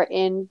you are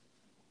in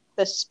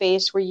the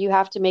space where you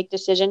have to make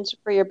decisions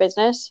for your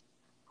business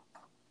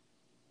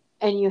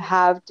and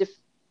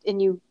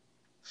and you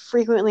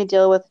frequently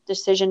deal with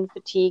decision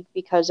fatigue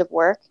because of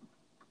work,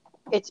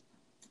 it's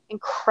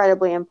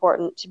incredibly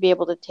important to be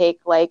able to take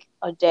like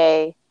a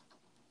day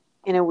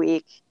in a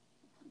week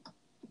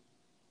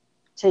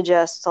to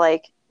just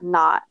like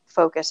not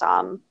focus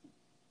on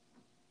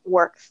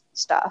work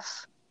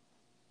stuff.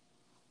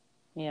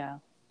 Yeah,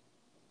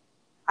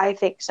 I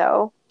think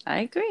so. I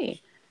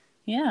agree.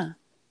 Yeah.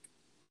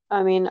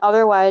 I mean,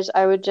 otherwise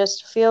I would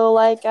just feel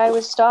like I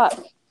was stuck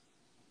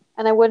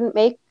and I wouldn't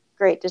make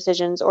great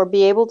decisions or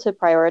be able to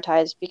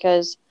prioritize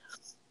because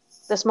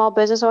the small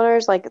business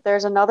owners, like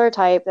there's another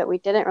type that we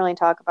didn't really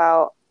talk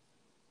about,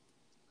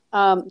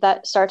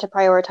 that start to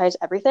prioritize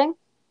everything.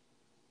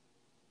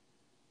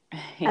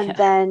 And Yeah.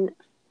 then,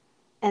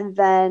 and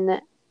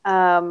then,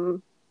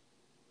 um,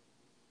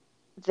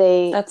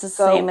 they That's the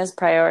same go, as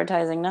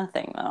prioritizing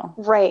nothing, though.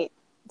 right.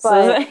 So,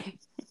 But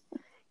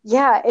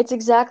yeah, it's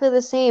exactly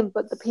the same.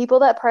 But the people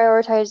that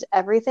prioritize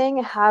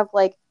everything have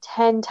like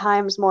 10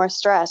 times more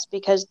stress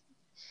because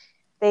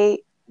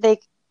they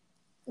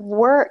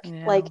work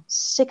yeah. like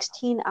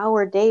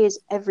 16-hour days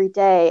every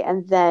day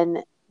and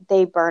then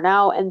they burn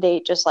out and they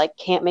just like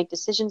can't make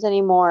decisions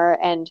anymore.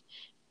 And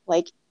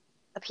like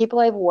the people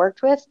I've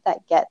worked with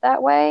that get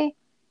that way,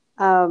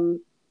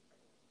 um,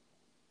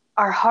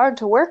 are hard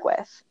to work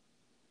with.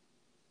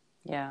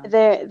 Yeah.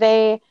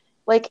 They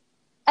like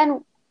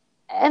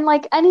and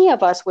like any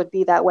of us would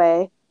be that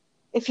way.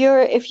 If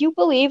you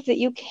believe that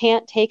you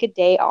can't take a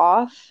day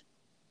off,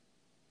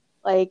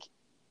 like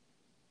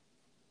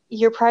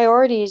your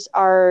priorities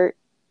are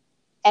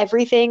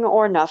everything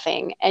or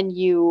nothing, and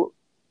you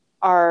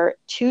are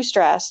too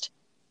stressed,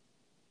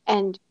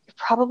 and you're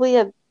probably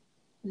a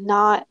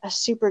not a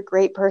super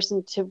great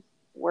person to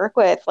work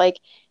with. Like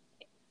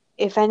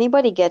if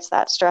anybody gets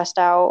that stressed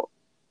out,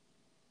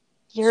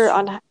 It's you're true.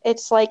 on.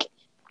 It's like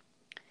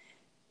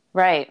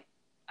Right.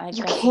 I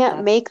you guess can't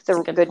that's make a the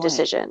good good point.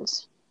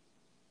 decisions.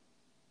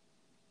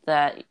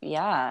 That,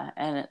 yeah.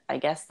 And I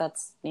guess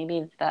that's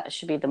maybe that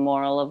should be the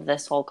moral of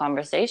this whole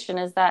conversation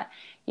is that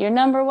your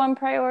number one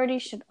priority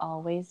should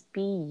always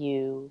be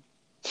you.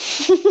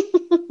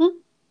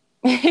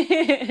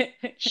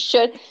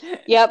 Should,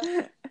 yep.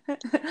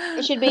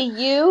 It should be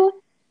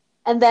you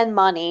and then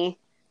money.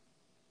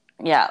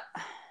 Yeah.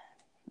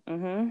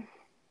 Mm-hmm.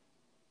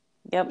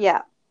 Yep.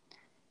 Yeah.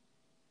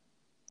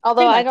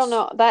 Although Pretty I don't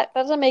much. know, that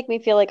doesn't make me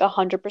feel like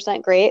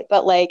 100% great,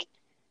 but like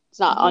it's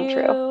not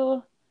untrue.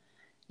 You,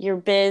 your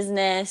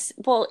business.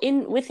 Well,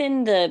 in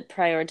within the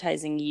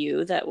prioritizing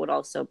you, that would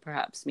also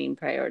perhaps mean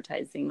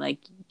prioritizing like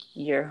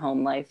your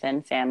home life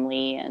and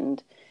family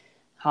and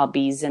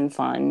hobbies and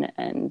fun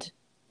and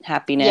Yeah.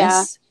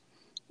 happiness.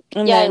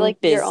 And Yeah, then like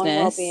your own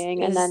business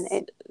well-being and then is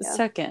it, yeah.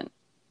 second,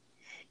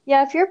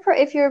 Yeah,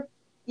 if you're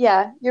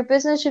yeah, your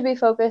business should be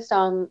focused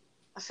on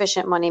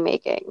efficient money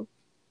making.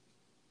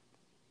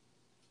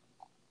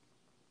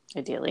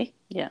 ideally.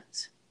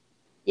 Yes.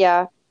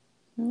 Yeah.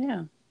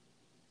 Yeah.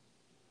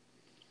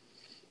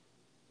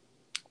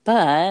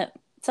 But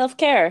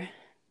self-care,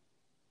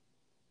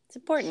 it's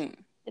important.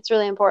 It's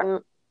really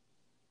important.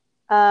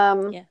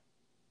 Um, Yeah.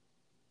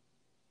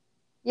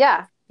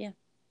 yeah. Yeah.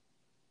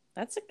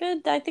 That's a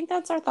good, I think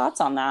that's our thoughts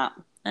on that.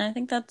 And I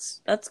think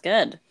that's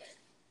good.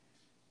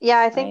 Yeah,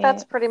 I think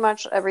that's I pretty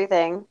much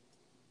everything.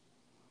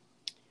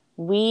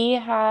 We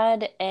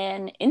had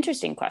an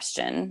interesting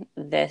question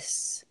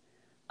this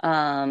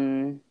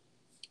um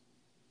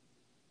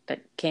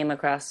that came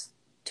across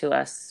to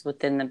us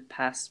within the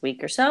past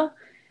week or so.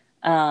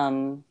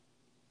 Um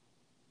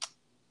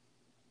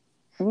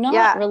Not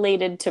Yeah.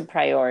 related to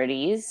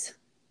priorities,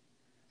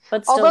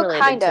 but still Although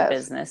related kind to of.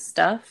 business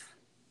stuff.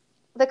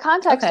 The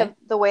context Okay. of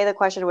the way the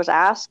question was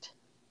asked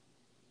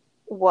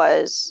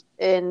was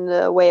in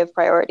the way of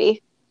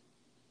priority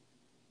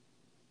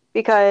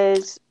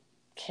because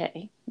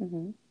Okay.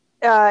 Mm-hmm.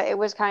 it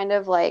was kind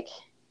of like,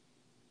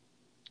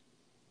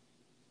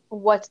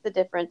 what's the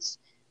difference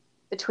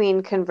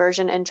between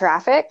conversion and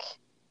traffic?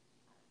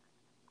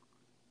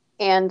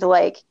 And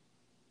like,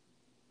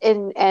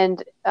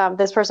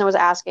 this person was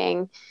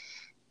asking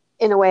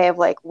in a way of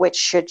like, which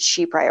should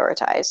she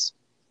prioritize,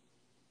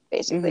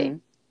 basically. Mm-hmm.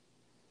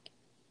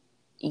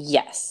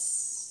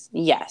 Yes.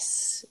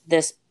 Yes.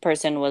 This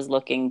person was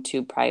looking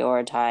to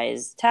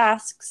prioritize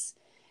tasks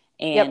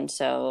Yep. and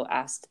so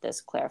asked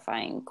this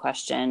clarifying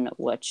question,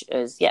 which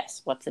is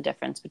yes, what's the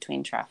difference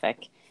between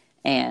traffic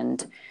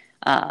and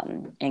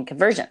and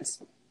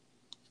conversions?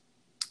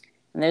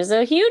 And there's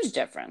a huge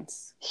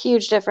difference.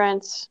 Huge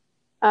difference.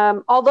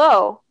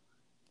 Although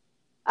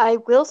I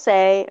will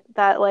say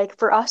that like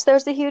for us,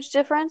 there's a huge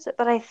difference,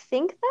 but I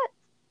think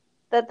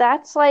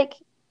that's like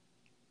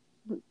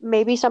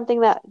maybe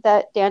something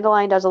that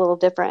Dandelion does a little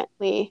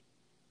differently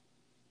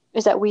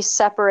is that we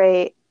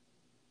separate.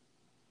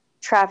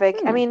 traffic.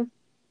 I Hmm. mean,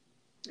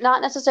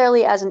 not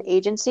necessarily as an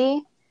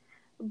agency,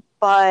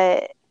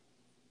 but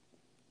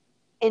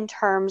in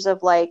terms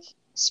of like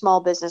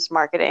small business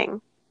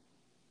marketing,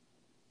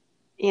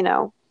 you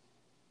know,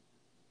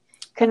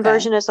 Okay.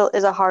 conversion is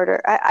a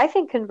harder, I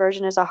think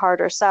conversion is a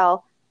harder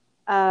sell.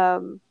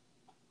 Um,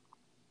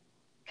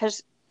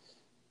 because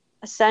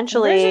Conversion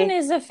essentially,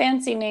 is a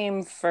fancy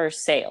name for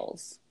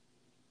sales.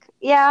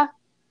 yeah,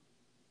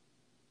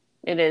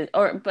 It is,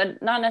 or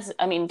but not necessarily.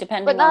 I mean, but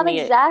depending on not the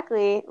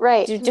exactly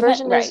right. depend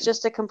Conversion is right,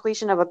 just a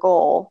completion of a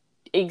goal.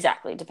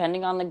 exactly.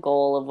 Depending on the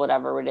goal of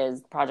whatever it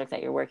is, project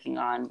that you're working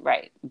on.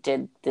 Right.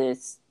 Did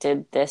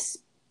this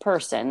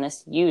person,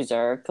 this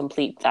user,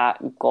 complete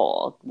that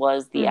goal?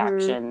 Was the Mm-hmm.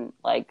 action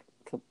like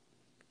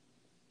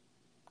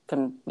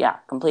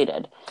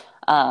completed?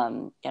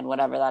 And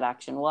whatever that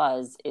action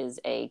was is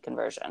a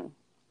conversion.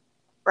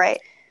 Right.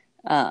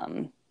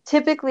 Um,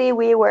 Typically,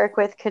 we work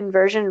with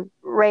conversion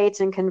rates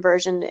and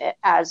conversion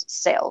as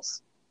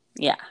sales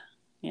yeah,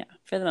 yeah,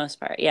 for the most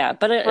part, yeah.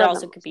 But it for the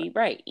also could most part. be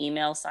right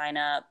email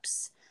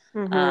signups,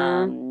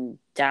 Mm-hmm.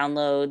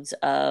 downloads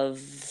of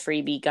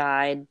freebie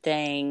guide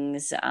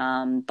things,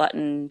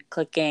 button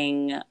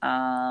clicking,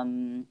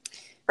 Right.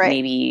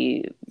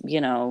 maybe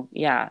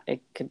yeah,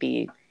 it could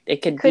be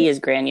Could as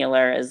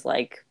granular as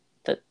like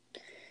the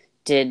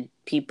did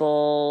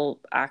people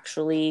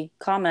actually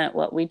comment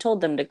what we told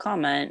them to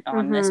comment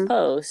on this mm-hmm.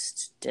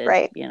 post? Did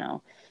Right.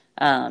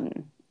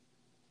 um,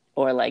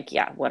 or like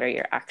yeah, what are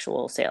your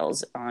actual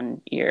sales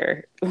on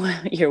your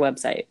your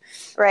website?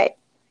 Right.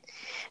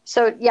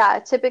 So yeah,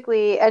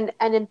 typically, and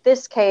in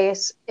this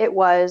case, it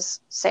was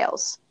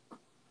sales.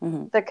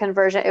 Mm-hmm. The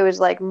conversion, it was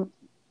like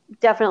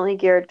definitely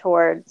geared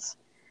towards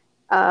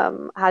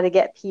how to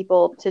get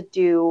people to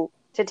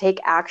take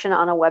action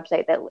on a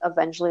website that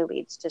eventually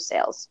leads to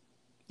sales,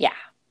 Yeah,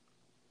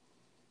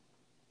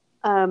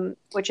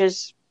 which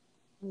is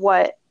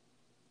what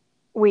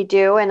we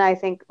do, and I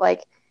think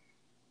like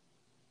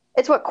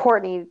it's what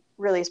Courtney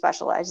really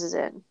specializes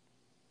in.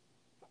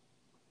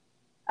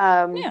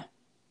 Um, yeah,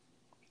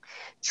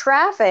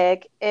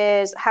 Traffic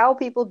is how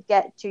people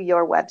get to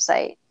your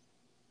website.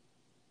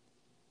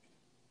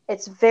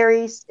 It's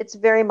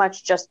very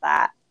much just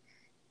that.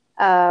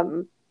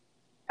 Um,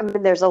 I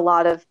mean, there's a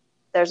lot of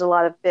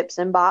bips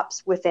and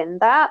bops within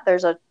that.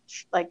 There's a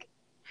like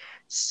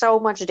so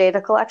much data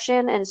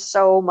collection and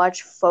so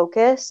much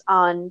focus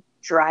on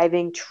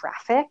driving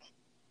traffic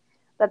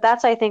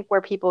that's I think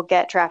where people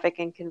get traffic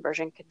and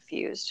conversion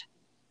confused.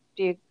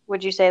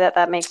 Would you say that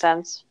that makes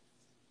sense?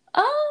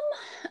 um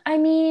I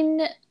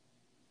mean,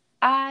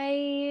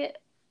 I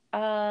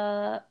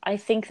I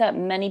think that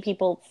many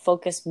people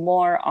focus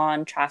more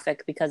on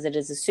traffic because it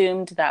is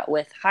assumed that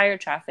with higher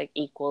traffic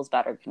equals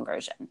better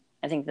conversion.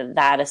 I think that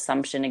that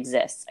assumption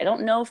exists. I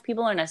don't know if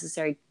people are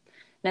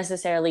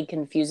necessarily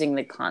confusing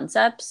the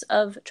concepts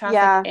of traffic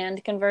Yeah,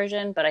 and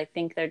conversion, but I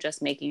think they're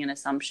just making an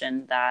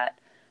assumption that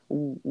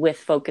with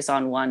focus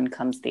on one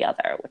comes the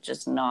other, which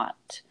is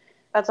not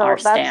our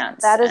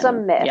stance. that is a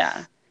And yeah,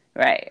 myth.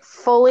 right.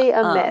 Fully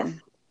a myth.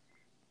 Um,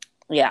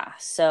 yeah.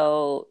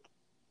 So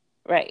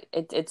right.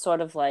 It's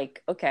sort of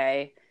like,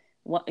 okay,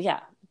 well,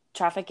 yeah,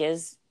 traffic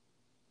is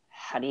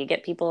how do you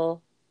get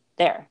people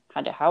there?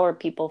 How are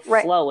people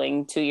Right,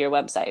 flowing to your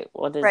website?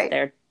 What is right.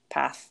 their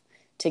path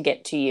to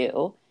get to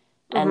you?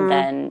 And Mm-hmm.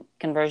 then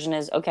conversion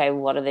is okay,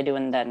 what are they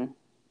doing then?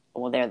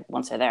 Well, they're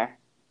once they're there.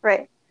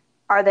 Right.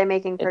 Are they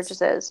making It's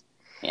purchases?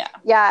 yeah.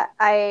 Yeah,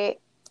 I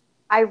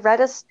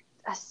read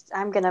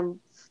I'm gonna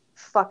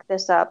fuck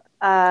this up.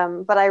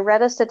 But I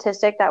read a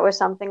statistic that was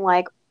something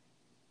like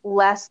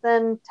less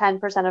than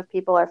 10% of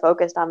people are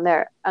focused on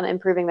on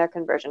improving their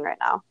conversion right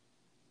now.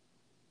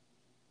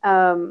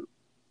 Um,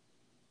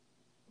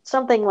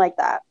 Something like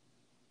that.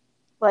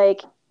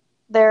 Like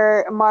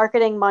their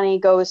marketing money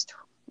goes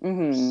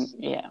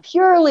Yeah.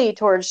 purely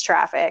towards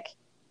traffic.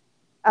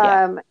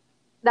 Yeah. Um,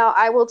 Now,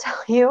 I will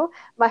tell you,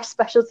 my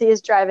specialty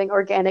is driving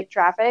organic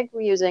traffic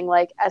using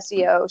like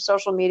SEO,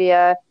 social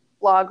media,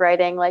 blog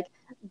writing, like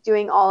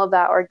doing all of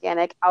that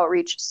organic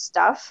outreach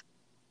stuff.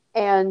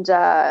 And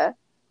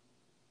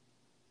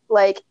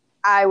like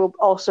I will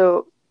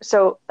also,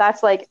 so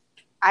that's like,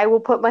 I will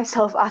put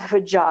myself out of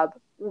a job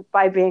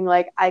by being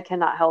like, I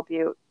cannot help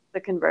you.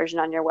 The conversion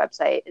on your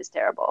website is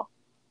terrible.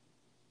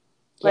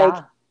 Like,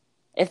 Yeah.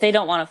 If they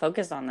don't want to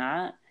focus on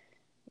that,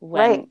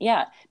 right, when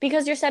yeah,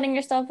 because you're setting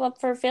yourself up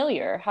for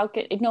failure. How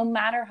could no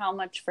matter how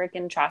much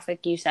freaking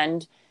traffic you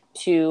send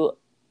to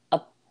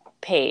a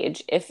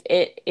page, if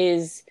it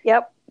is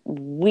yep,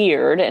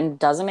 weird and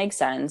doesn't make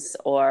sense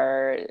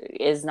or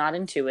is not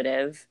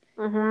intuitive,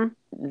 mm-hmm,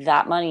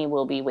 that money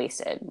will be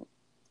wasted.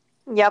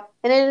 yep.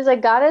 And it is a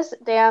goddess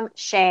damn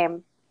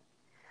shame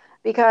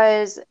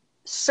because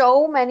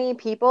so many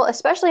people,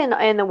 especially in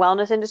the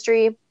wellness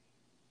industry,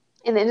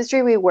 in the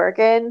industry we work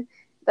in,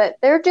 that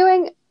they're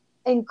doing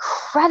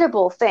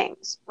incredible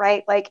things,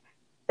 right? Like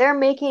they're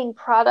making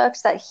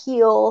products that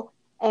heal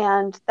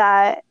and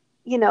that,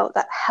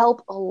 that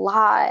help a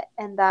lot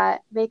and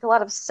that make a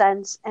lot of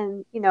sense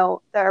and,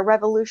 they're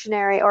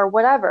revolutionary or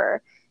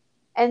whatever.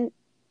 And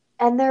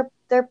they're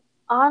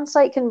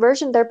on-site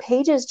conversion, their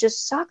pages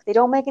just suck. They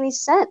don't make any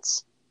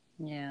sense.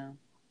 Yeah.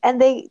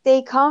 And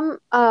they come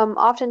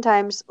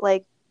oftentimes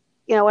like,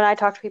 when I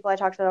talk to people, I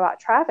talk to them about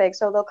traffic.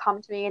 So they'll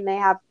come to me and they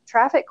have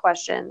traffic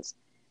questions.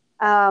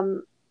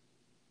 Um,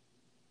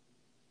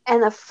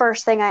 and the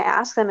first thing I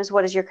ask them is,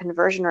 what is your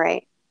conversion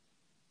rate?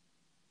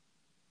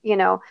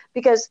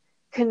 Because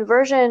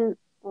conversion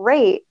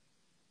rate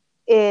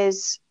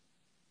is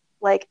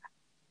like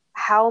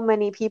how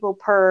many people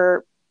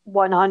per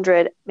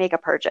 100 make a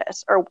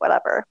purchase or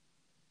whatever.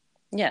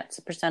 Yeah, it's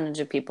a percentage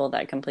of people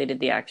that completed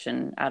the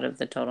action out of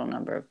the total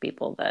number of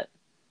people that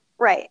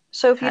Right.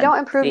 So if you had don't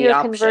improve the your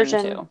option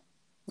conversion, to. Yeah.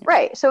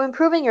 right. So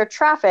improving your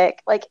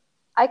traffic, like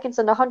I can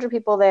send 100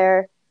 people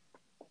there,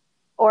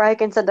 or I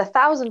can send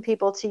 1,000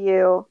 people to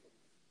you,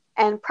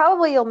 and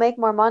probably you'll make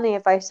more money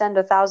if I send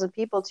 1,000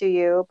 people to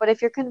you. But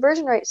if your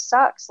conversion rate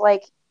sucks,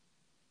 like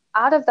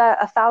out of that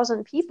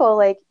 1,000 people,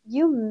 like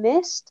you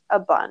missed a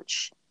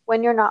bunch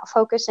when you're not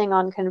focusing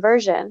on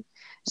conversion.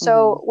 Mm-hmm.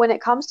 So when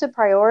it comes to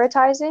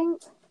prioritizing,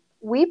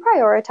 we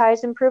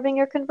prioritize improving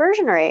your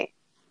conversion rate.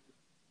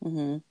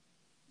 Mm-hmm.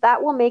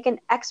 That will make an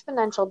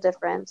exponential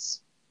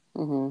difference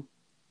Mm-hmm.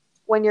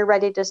 when you're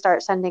ready to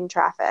start sending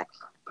traffic.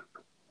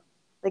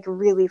 Like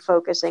really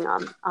focusing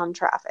on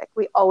traffic.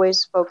 We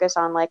always focus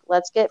on like,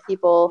 let's get the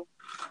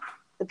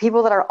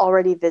people that are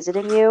already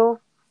visiting you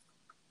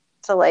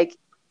to like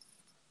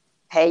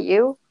pay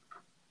you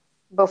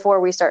before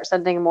we start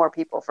sending more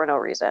people for no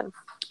reason.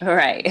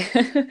 Right.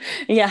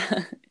 Yeah.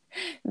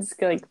 It's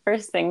like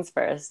first things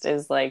first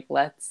is like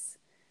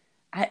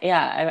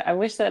I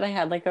wish that I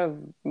had like a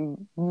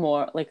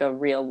more like a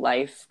real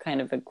life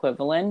kind of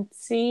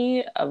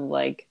equivalency of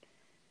like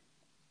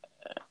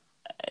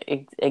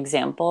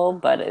example,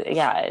 but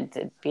yeah,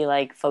 it'd be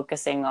like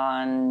focusing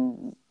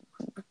on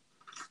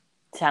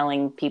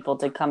telling people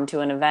to come to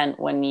an event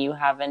when you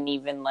haven't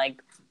even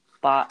like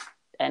bought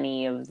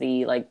any of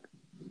the like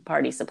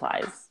party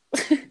supplies.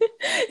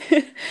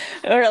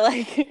 Or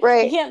like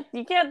Right.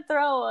 you can't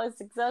throw a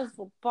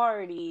successful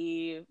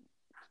party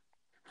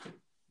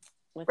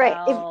Right.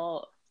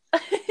 without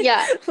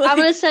Yeah, I'm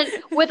gonna like send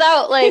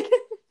without like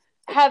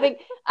having,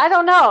 I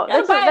don't know.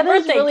 gotta buy a That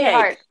is birthday really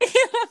hard.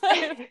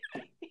 cake.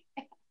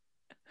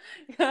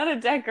 You gotta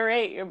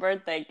decorate your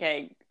birthday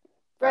cake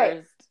Right.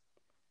 first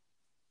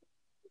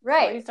before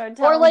you Right. start Or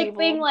telling like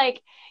being people.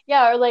 like,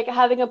 yeah, or like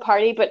having a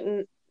party but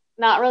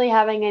not really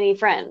having any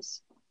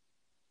friends.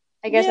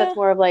 I guess Yeah. that's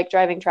more of like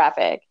driving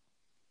traffic.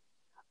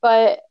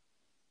 But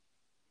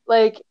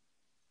like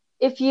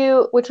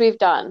which we've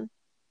done,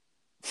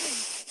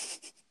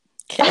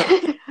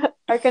 Okay.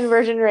 our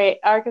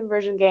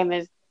conversion game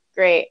is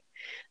great.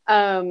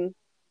 Um,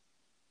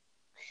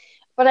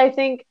 but I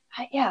think,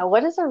 yeah,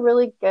 what is a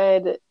really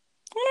good,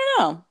 I don't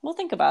know. We'll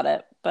think about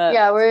it, but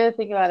yeah, we're gonna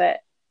think about it.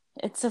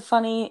 it's a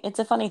funny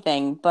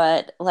thing,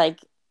 but like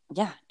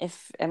yeah,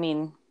 if I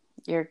mean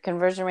your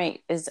conversion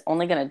rate is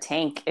only going to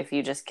tank if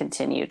you just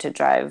continue to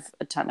drive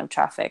a ton of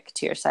traffic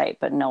to your site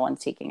but no one's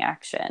taking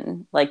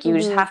action. Like you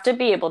just Hmm. have to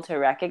be able to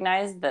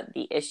recognize that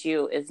the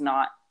issue is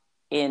not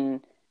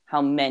in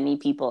how many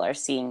people are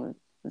seeing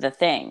the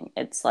thing.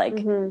 It's like,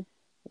 Hmm.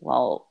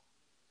 well,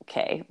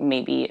 okay,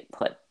 maybe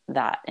put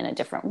that in a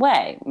different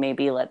way.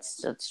 Maybe let's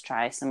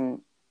try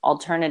some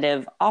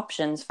alternative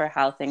options for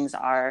how things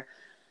are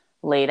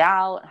laid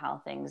out, how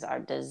things are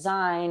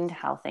designed,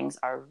 how things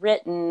are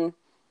written,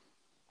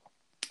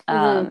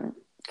 Hmm.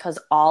 because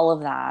all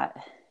of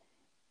that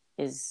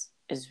is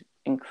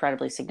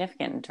incredibly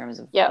significant in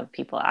terms Yep. of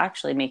people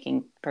actually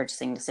making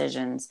purchasing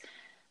decisions.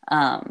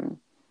 Um,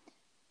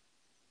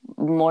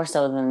 More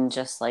so than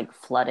just like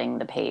flooding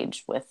the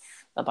page with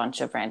a bunch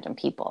of random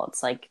people.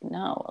 It's like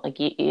no, like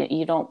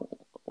you don't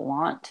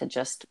want to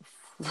just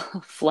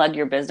flood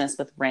your business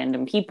with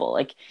random people.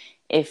 Like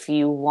if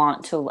you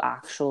want to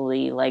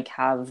actually like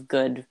have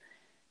good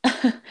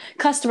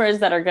customers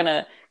that are going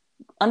to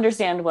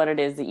understand what it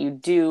is that you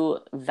do,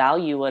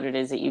 value what it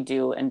is that you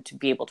do, and to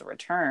be able to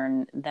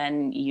return,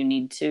 then you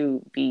need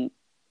to be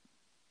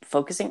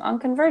focusing on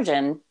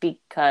conversion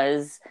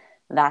because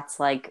that's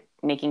like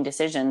making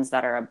decisions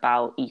that are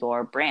about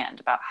your brand,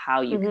 about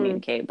how you Hmm.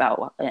 communicate,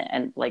 about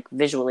and like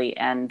visually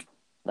and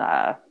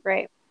uh,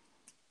 Right.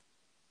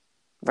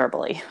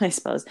 verbally, I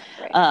suppose.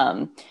 Right.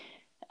 Um,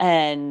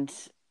 and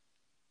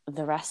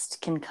the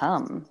rest can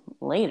come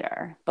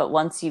later. But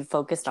once you've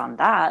focused on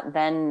that,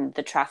 then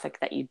the traffic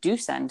that you do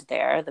send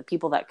there, the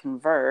people that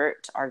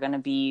convert are going to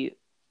be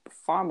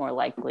far more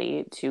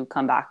likely to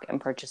come back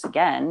and purchase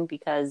again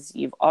because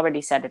you've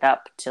already set it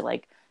up to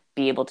like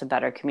be able to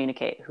better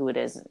communicate who it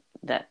is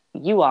that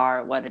you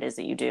are, what it is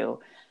that you do,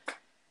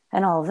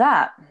 and all of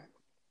that,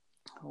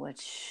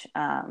 which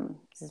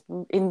is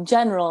in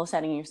general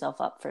setting yourself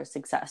up for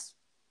success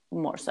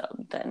more so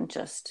than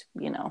just,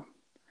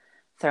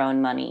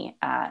 throwing money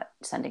at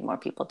sending more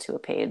people to a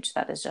page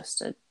that is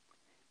just a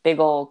big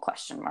old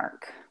question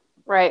mark.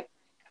 Right.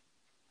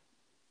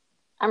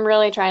 I'm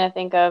really trying to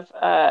think of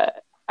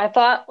I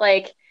thought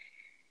like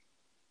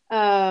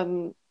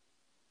um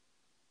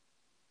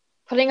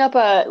putting up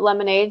a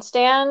lemonade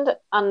stand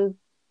on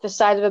the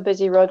side of a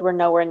busy road where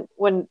no one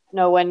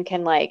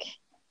can like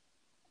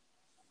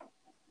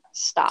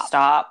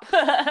stop.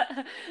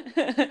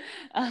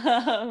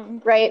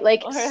 Right?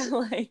 Like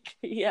or like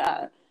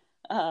yeah.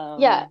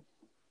 Yeah.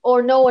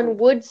 Or no one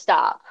would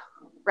stop,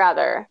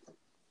 rather.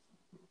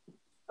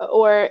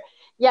 Or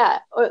yeah,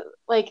 or,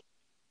 like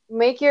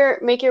make your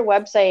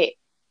website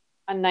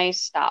a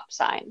nice stop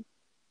sign.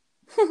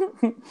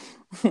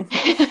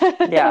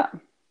 Yeah.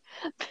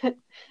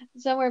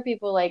 Somewhere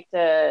people like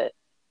to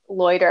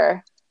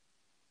loiter.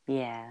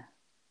 Yeah.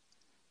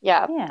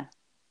 Yeah. Yeah.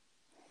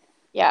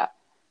 Yeah.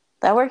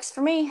 That works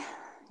for me.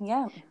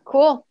 Yeah.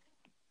 Cool.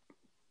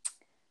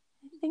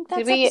 I think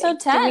that's episode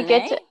 10, did we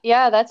get eh? to,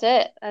 yeah, that's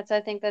it. I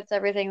think that's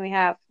everything we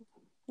have.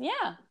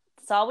 Yeah.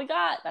 That's all we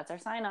got. That's our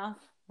sign off.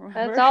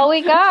 That's all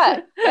we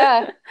got.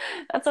 Yeah.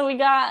 That's all we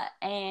got.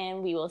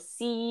 And we will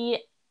see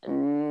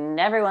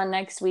everyone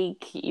next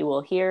week. You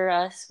will hear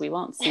us. We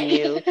won't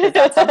see you because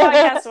that's how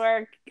podcasts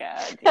work.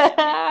 God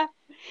damn it.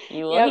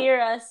 You will hear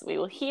us. We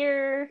will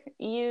hear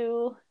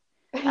you.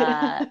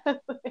 Yeah.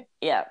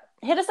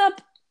 Hit us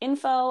up.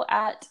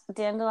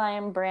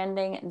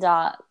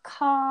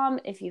 info@dandelionbranding.com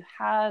if you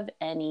have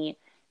any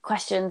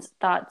questions,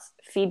 thoughts,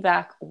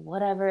 feedback,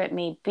 whatever it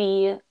may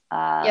be.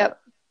 Yep.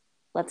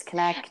 Let's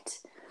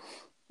connect.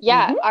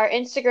 Yeah, our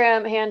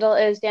Instagram handle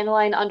is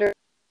dandelion under,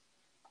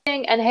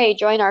 and hey,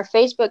 join our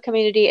Facebook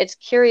community. It's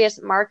Curious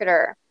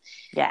Marketer.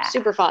 Yeah.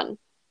 Super fun.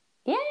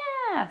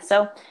 Yeah.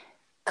 So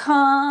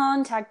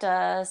contact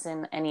us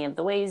in any of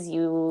the ways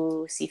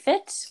you see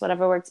fit,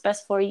 whatever works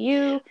best for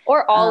you.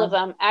 Or all of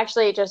them.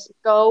 Actually, just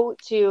go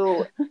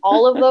to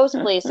all of those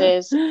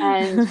places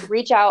and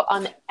reach out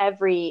on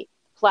every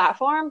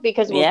platform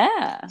because we'll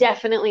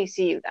definitely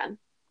see you then.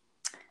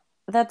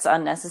 That's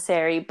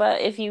unnecessary,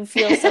 but if you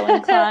feel so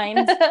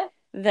inclined,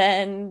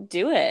 then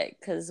do it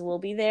because we'll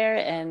be there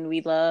and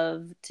we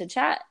love to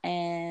chat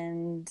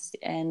and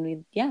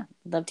we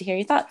love to hear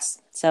your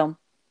thoughts. So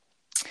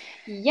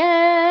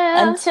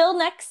yeah, until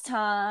next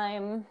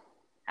time,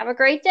 have a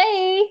great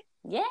day.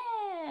 Yeah,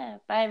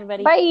 bye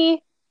everybody.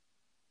 Bye.